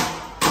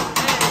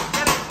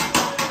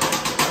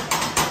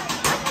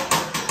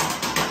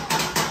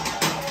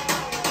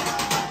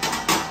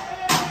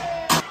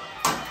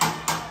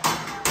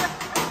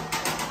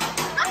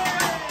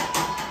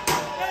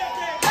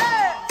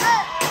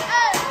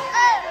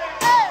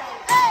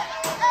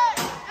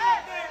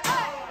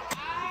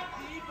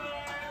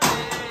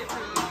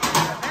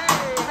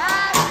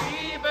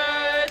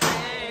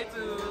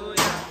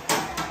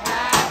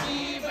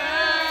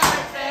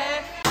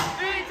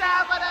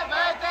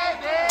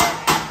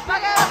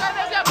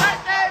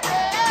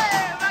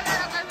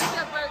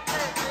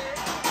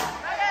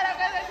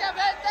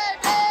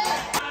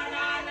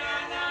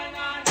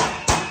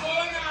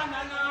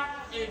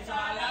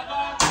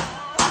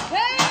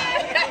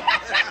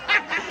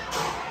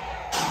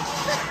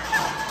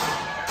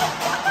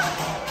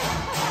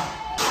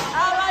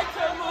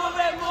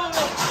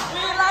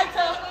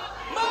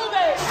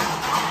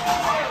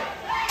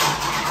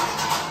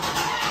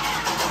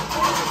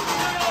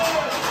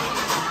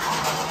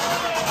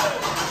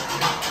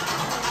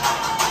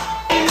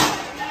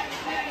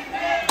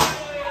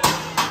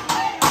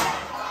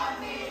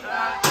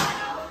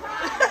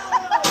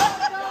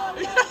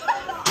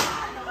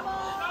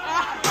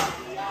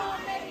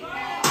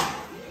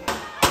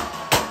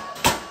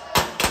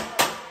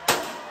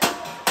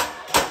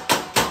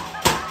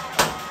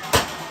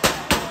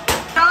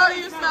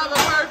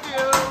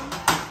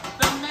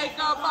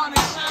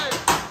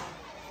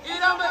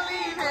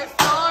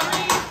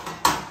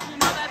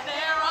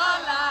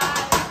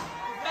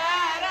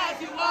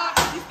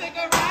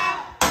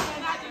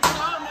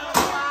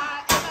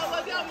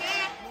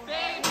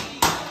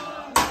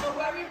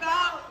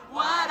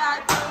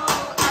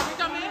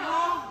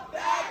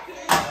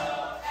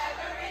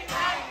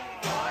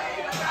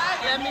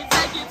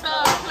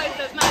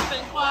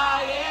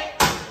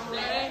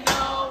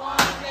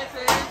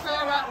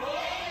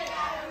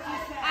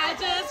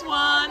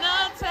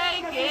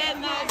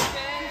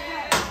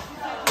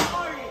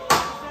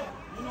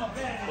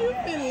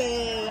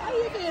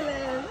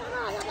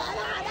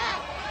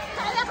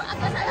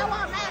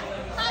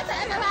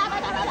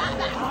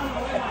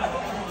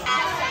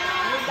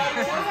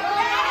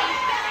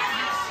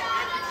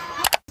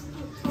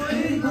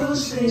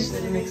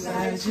 Sitting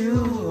beside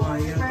you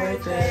on your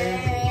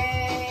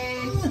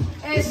birthday.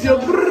 It's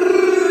your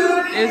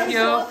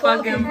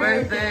fucking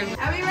birthday.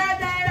 Happy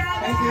birthday!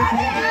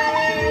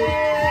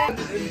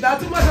 Not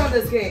too much on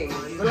this game.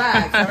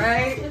 Relax, all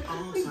right?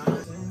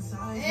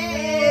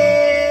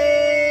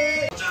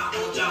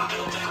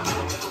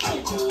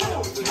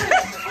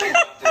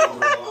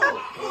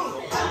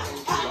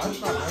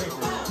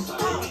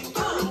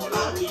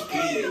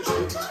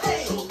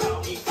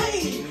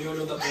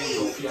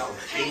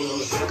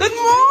 Good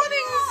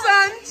morning,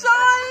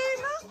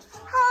 sunshine.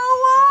 How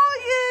are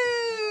you?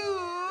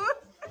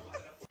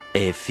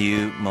 A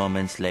few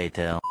moments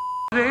later.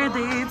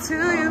 Birthday to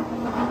you.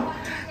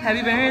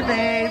 Happy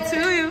birthday to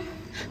you.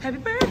 Happy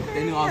birthday.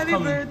 They knew I was Happy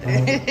coming.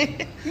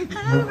 birthday.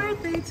 Happy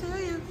birthday to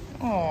you.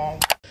 Aww.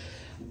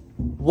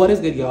 What is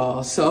good,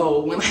 y'all? So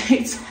when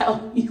I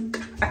tell you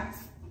guys,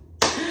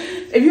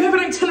 if you have an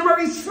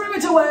itinerary, throw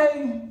it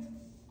away.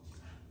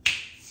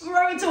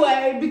 Throw it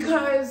away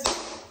because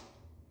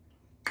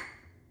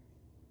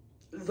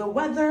the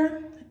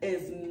weather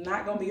is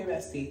not gonna be your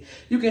bestie.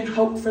 You can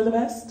hope for the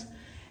best.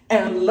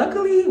 And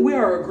luckily, we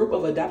are a group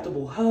of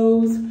adaptable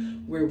hoes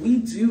where we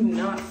do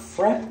not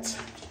fret.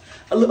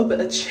 A little bit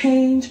of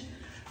change.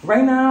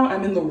 Right now,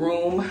 I'm in the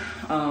room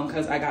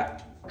because I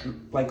got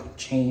like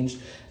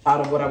changed out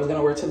of what I was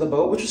gonna wear to the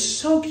boat, which is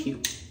so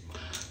cute.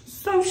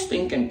 So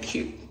stinking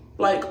cute.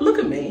 Like, look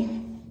at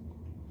me.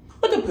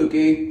 Look at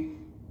Pookie.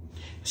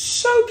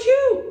 So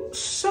cute,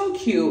 so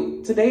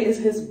cute. Today is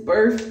his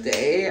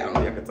birthday. I don't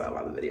know if you can tell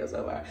by the video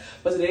so far,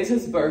 but today's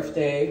his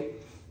birthday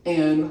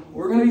and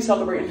we're gonna be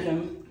celebrating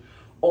him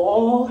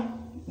all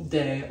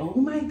day. Oh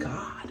my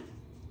God.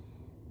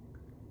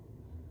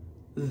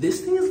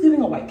 This thing is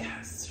leaving a white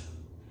cast.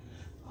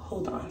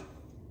 Hold on.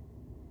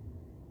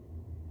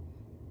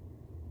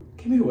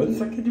 Give me 1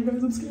 second, you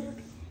guys, I'm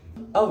scared.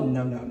 Oh,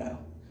 no, no, no.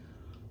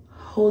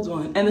 Hold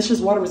on. And it's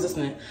just water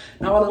resistant.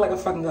 Now I look like a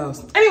fucking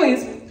ghost.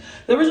 Anyways,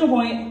 the original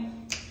point.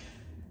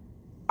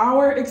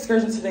 Our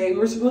excursion today, we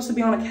were supposed to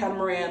be on a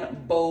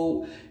catamaran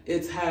boat.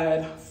 It's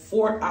had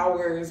 4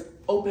 hours,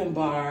 open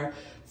bar,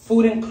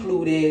 food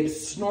included,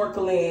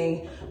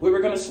 snorkeling. We were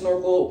gonna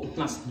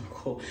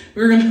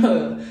we were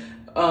gonna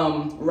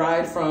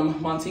ride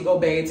from Montego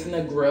Bay to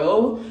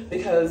Negril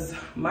because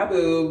my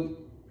boo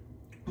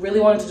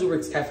really wanted to do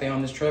Rick's Cafe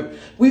on this trip.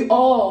 We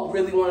all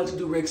really wanted to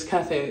do Rick's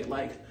Cafe,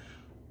 like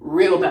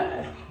real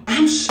bad.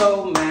 I'm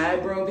so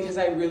mad, bro, because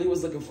I really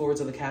was looking forward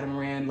to the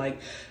catamaran. Like,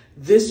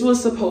 this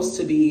was supposed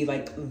to be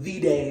like the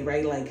day,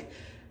 right? Like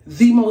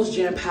the most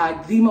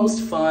jam-packed, the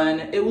most fun.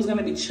 It was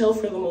gonna be chill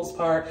for the most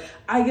part.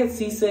 I get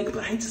seasick,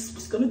 but I just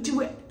was gonna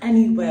do it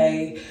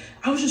anyway.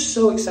 I was just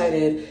so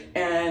excited.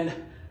 And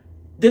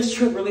this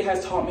trip really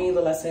has taught me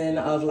the lesson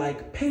of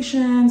like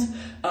patience,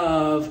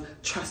 of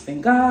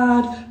trusting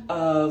God,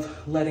 of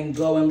letting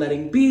go and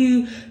letting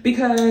be,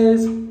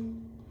 because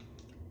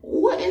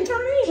what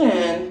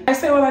intonation? I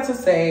say all that to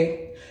say,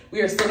 we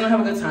are still gonna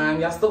have a good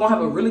time. Y'all still gonna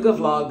have a really good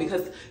vlog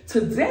because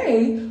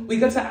today we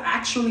get to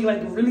actually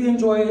like really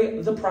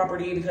enjoy the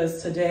property,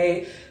 because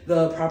today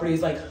the property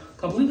is like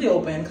completely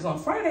open because on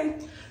Friday,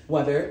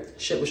 weather,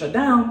 shit was shut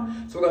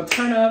down. So we're gonna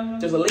turn up.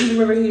 There's a lazy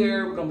river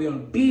here. We're gonna be on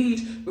the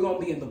beach. We're gonna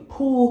be in the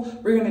pool.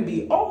 We're gonna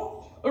be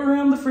all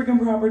around the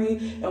freaking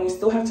property. And we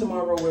still have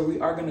tomorrow where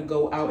we are gonna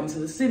go out into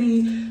the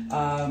city,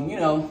 you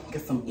know,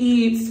 get some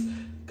eats,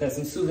 get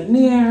some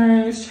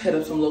souvenirs, hit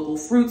up some local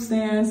fruit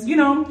stands, you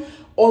know,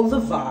 all the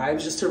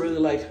vibes, just to really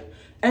like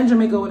end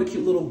Jamaica with a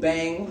cute little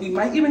bang. We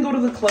might even go to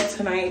the club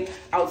tonight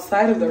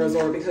outside of the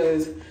resort,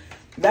 because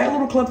that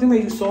little club thing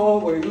that you saw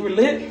where we were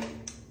lit,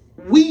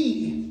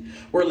 we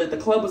were lit. The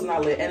club was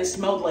not lit, and it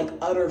smelled like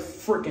utter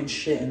freaking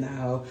shit in the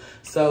house.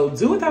 So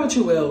do with that what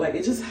you will. Like,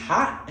 it's just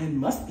hot and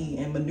musty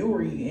and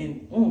manure-y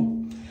and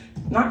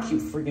not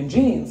cute freaking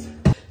jeans.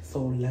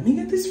 So let me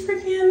get this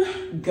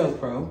freaking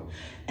GoPro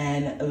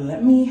and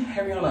let me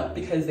hurry on up,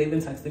 because they've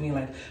been texting me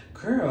like,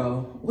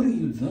 girl, what are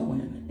you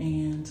doing?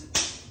 And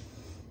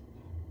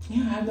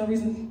yeah, I have no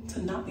reason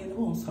to not be in the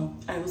pool. So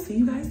I will see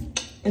you guys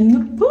in the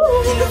pool.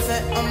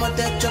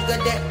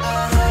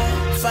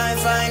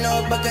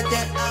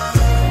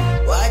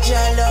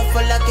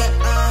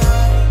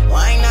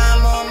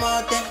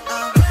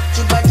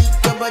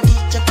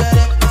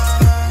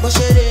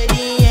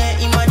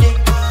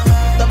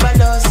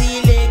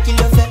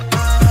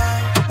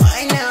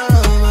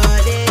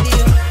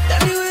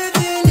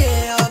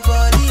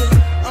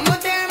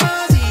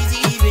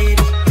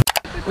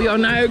 We are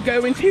now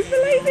going to the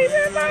lazy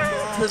river.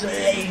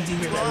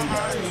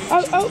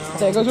 Oh,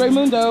 there goes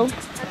Raymundo.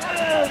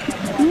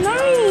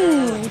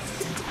 Nice.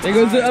 There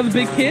goes the other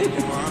big kid.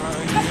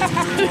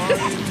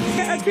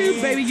 Get a tube,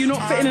 baby. You're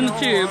not fitting in the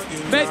tube.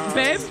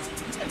 Babe.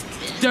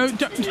 Don't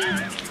do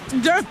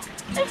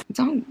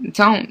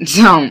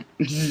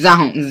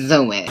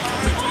it.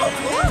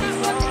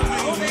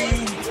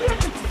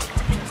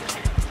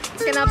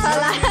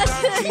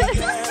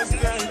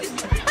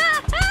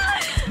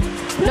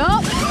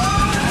 Nope.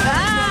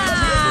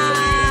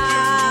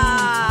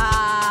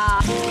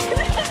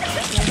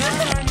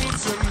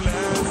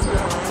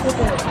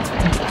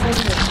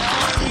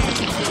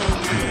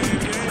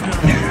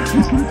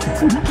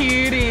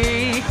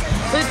 Cutie,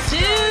 the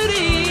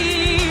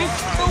tootie,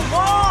 the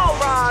wall,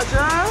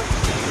 Roger.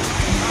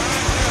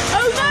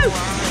 Oh no!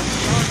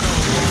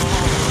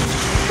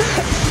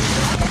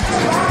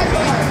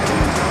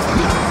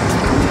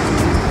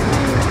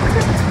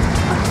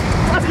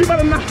 You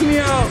better knock me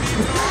out.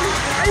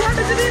 Are you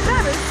happy to be in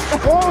Paris?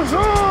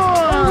 Bonjour!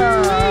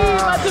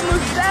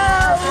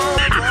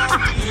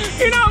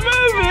 You're not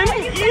moving.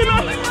 You're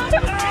not.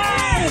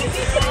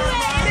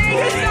 Thank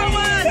you so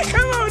much.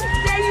 Come on.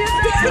 Thank you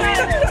so much.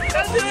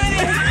 I'm doing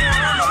it. Go.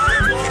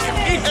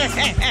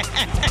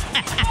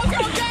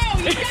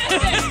 You got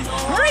this.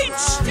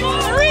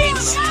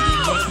 Reach.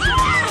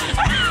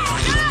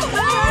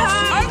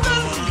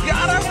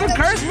 God, I have to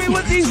curse me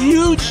with these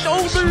huge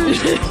shoulders.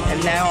 And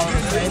now all of a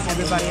sudden,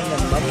 everybody in the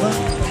bubble.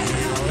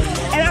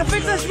 And I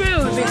think that's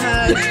real,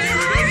 because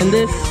and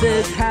this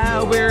is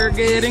how we're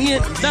getting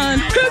it done.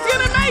 Who's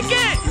gonna make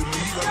it?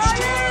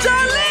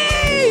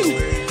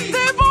 Darlene!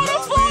 They're gonna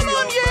fall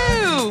on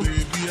you!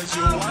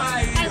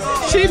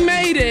 She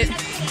made it.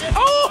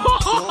 Oh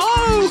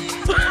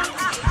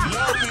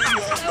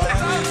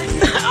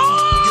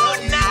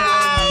no!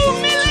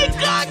 Millie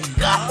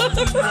Gaga!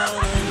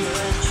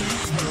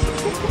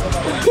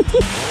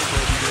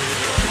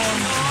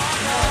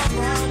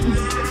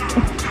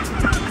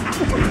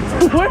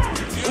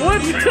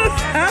 What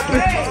just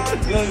happened? Hey,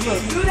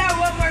 look. Do that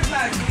one more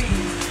time,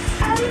 please.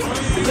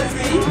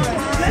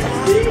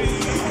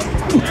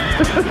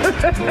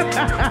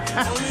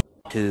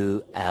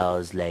 2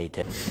 hours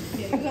later.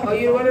 Oh,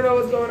 you want to know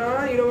what's going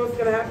on? You know what's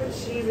going to happen?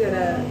 She's going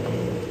to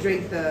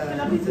drink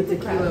the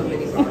tequila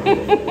mini bar.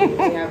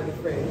 They have the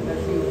fridge.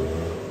 That's you.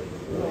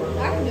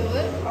 I can do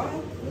it.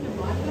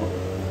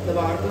 The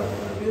vodka?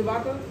 You do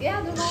vodka?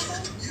 Yeah, the vodka.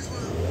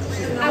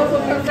 I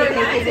would prefer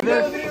not to.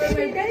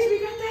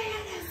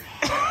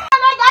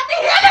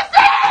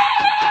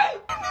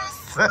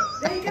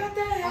 They got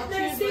that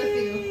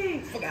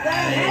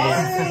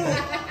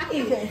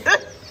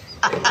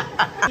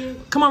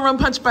Come on, rum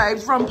punch,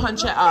 babes. Rum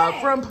punch it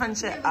up. Rum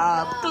punch it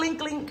up. Clink,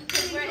 clink.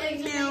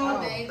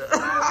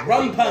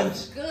 Rum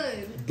punch.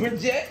 Good.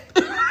 Bridget.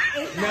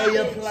 Know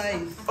your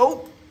place.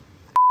 Oh.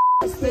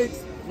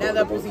 Now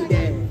that pussy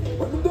dead.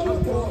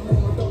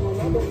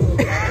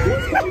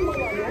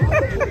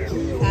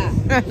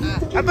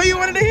 I thought you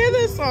wanted to hear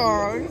this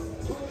song.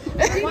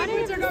 Why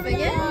didn't you turn over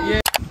again?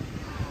 Yeah.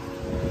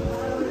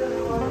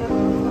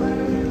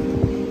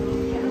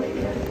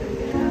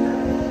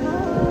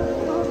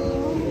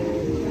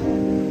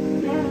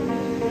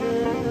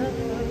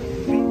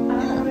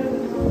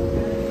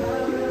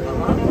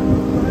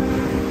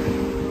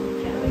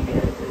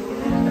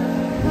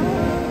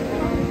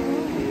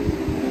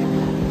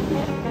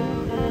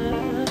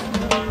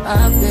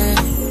 I've been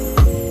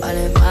all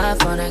in my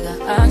phone, I got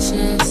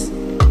options,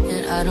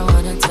 and I don't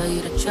wanna tell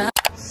you to try.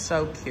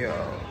 So cute.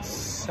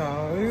 So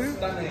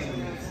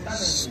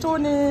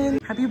stunning.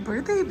 Happy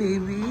birthday,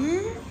 baby.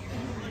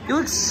 You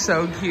look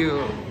so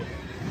cute.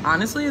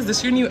 Honestly, is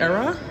this your new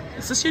era?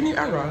 Is this your new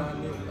era?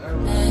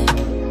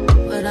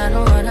 But I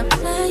don't wanna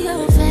play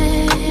your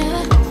fair.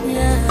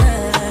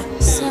 Yeah,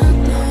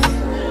 something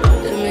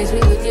that makes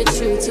me look at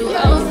you too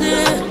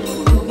often.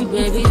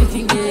 Baby, you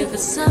can give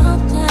us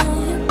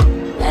something.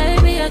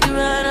 Baby, I can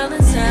run all the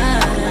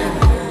time.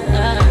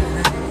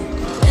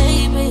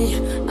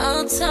 Baby,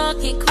 I'm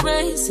talking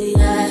crazy.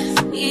 I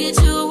need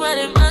you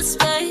running my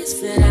space,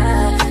 but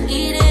I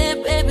need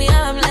it, baby.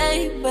 I'm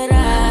late, but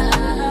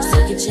I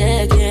still can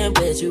check in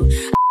with you.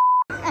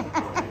 I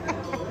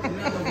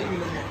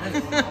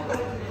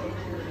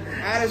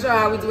gotta show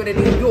how we do it in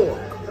New York.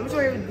 Let me show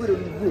you how we do it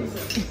in New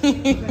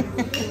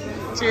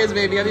York. Cheers,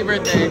 baby. Happy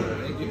birthday.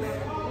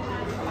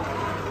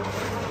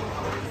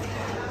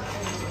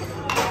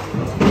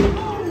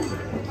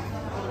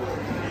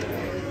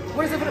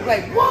 What is it gonna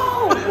like?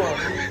 Whoa!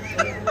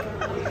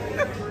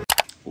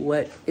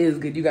 What is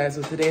good, you guys?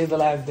 So today is the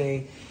last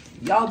day.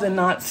 Y'all did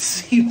not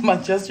see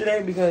much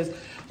yesterday because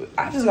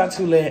I just got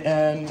too lit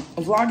and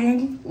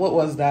vlogging. What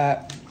was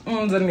that?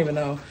 Didn't even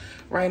know.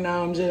 Right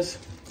now I'm just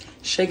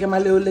shaking my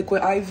little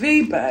liquid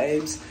IV,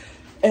 babes.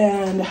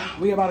 And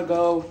we about to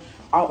go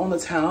out on the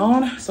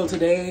town. So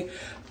today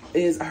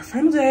is our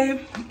final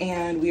day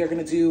and we are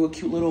gonna do a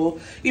cute little,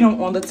 you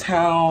know, on the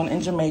town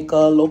in Jamaica,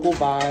 local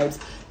vibes.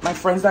 My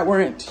friends that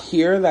weren't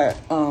here that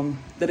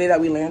the day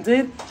that we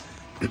landed,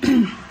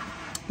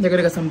 they're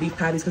gonna get some beef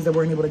patties because they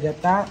weren't able to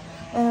get that.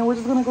 And we're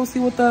just gonna go see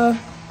what the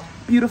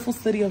beautiful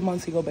city of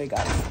Montego Bay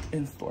got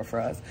in store for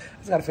us. I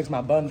just gotta fix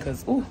my bun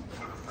because, ooh,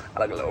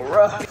 I look a little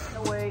rough.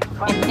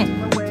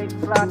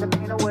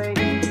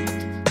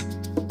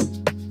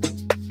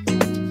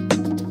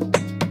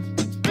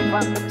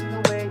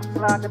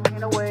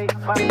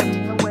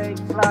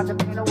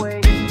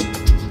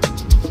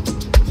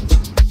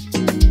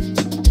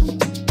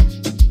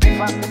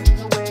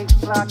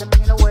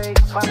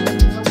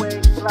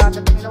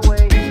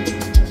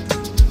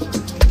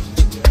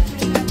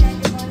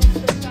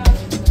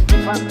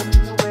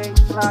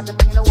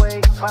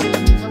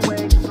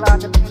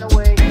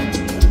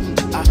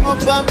 I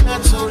hope I'm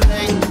not too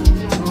late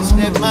to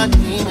set my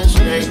demons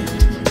straight.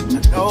 I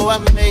know I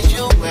made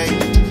you wait,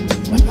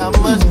 but how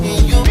much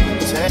can you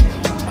take?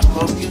 I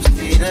hope you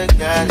see the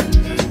God.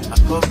 I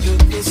hope you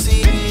can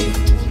see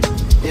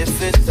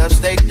if it's up,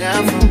 stay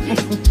down for me.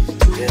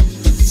 Yeah.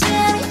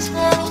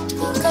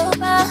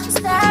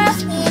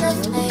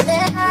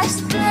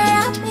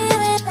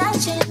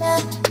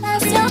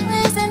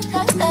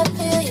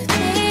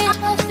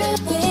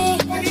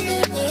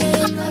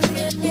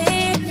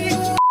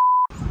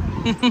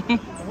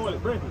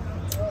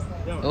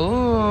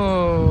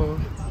 Oh.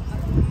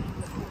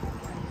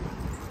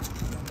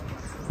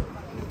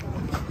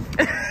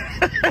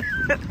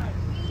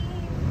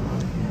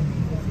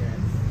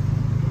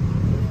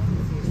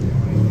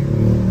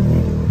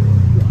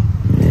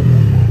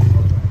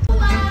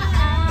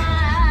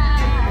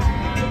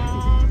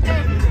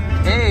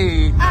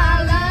 Hey. I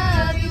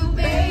love you,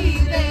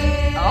 baby.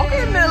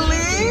 Okay,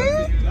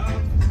 Millie.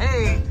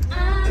 Hey.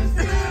 I'm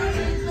so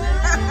in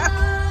love.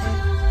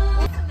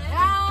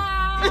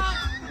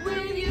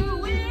 When you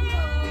win.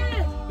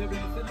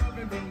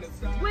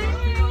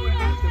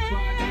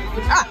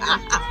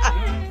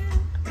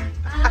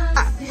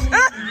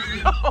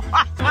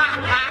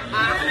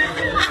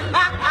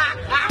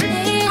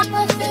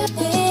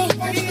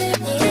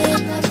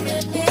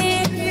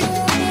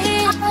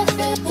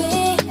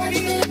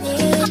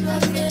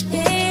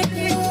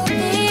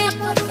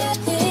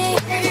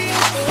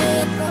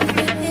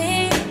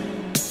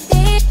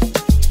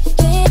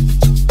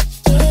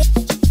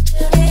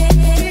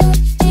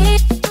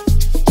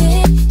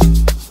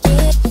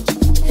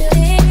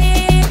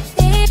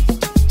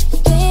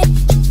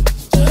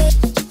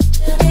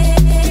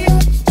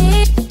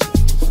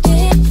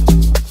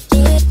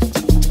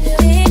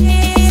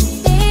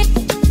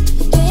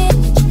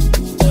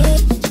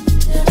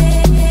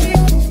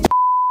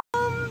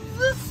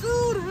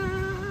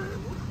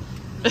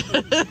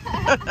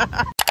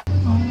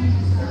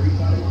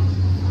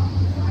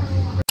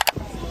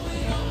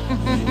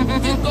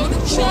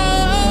 Sure.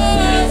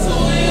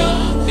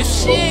 If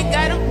she ain't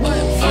got a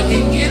butt,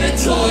 fucking get a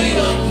toy.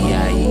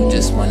 Yeah, you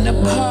just wanna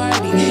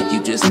party,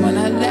 you just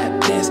wanna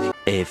lap dance.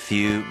 A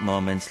few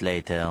moments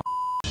later.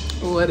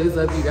 What is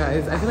up, you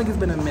guys? I feel like it's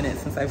been a minute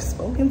since I've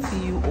spoken to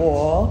you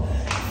all.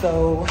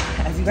 So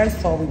as you guys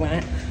saw, we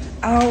went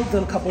out,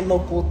 did a couple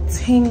local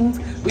tings.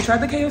 We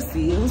tried the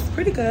KFC. It was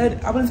pretty good.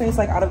 I wouldn't say it's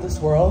like out of this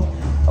world.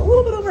 A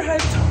little bit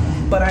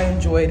overhyped, but I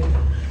enjoyed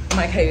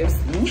my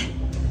KFC.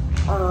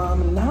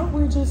 Now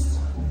we're just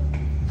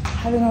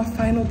having our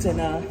final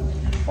dinner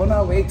on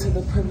our way to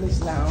the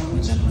privileged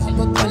lounge. You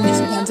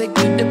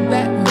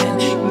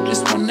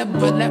just wanna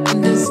build up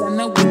in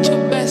designer with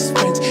your best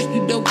friends.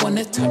 You don't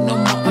wanna talk no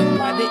more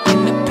about it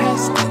in the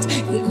past tense.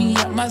 Get me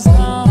out my zone.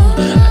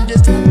 I'm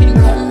just talking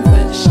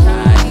comfort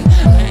shy.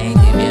 I ain't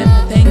give you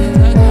nothing cause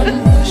I come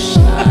for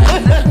shy.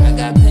 I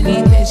got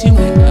plenty things you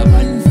make a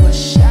run for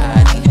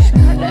shy.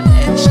 Got that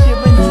extra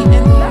and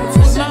heating life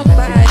with my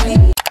body.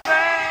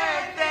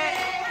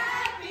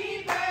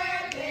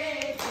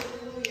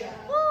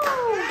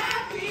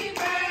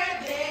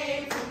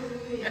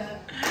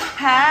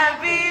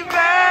 Happy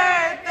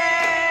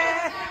birthday!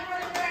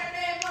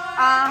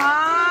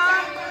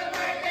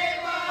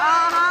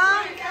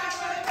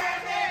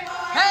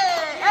 Hey,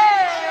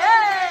 hey,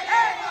 hey,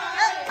 hey,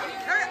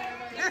 hey!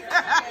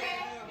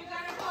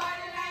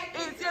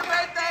 It's your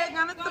birthday,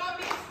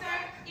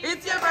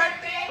 it's your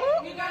birthday.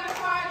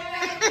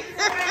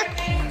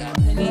 Got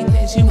plenty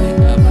things you make a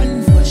run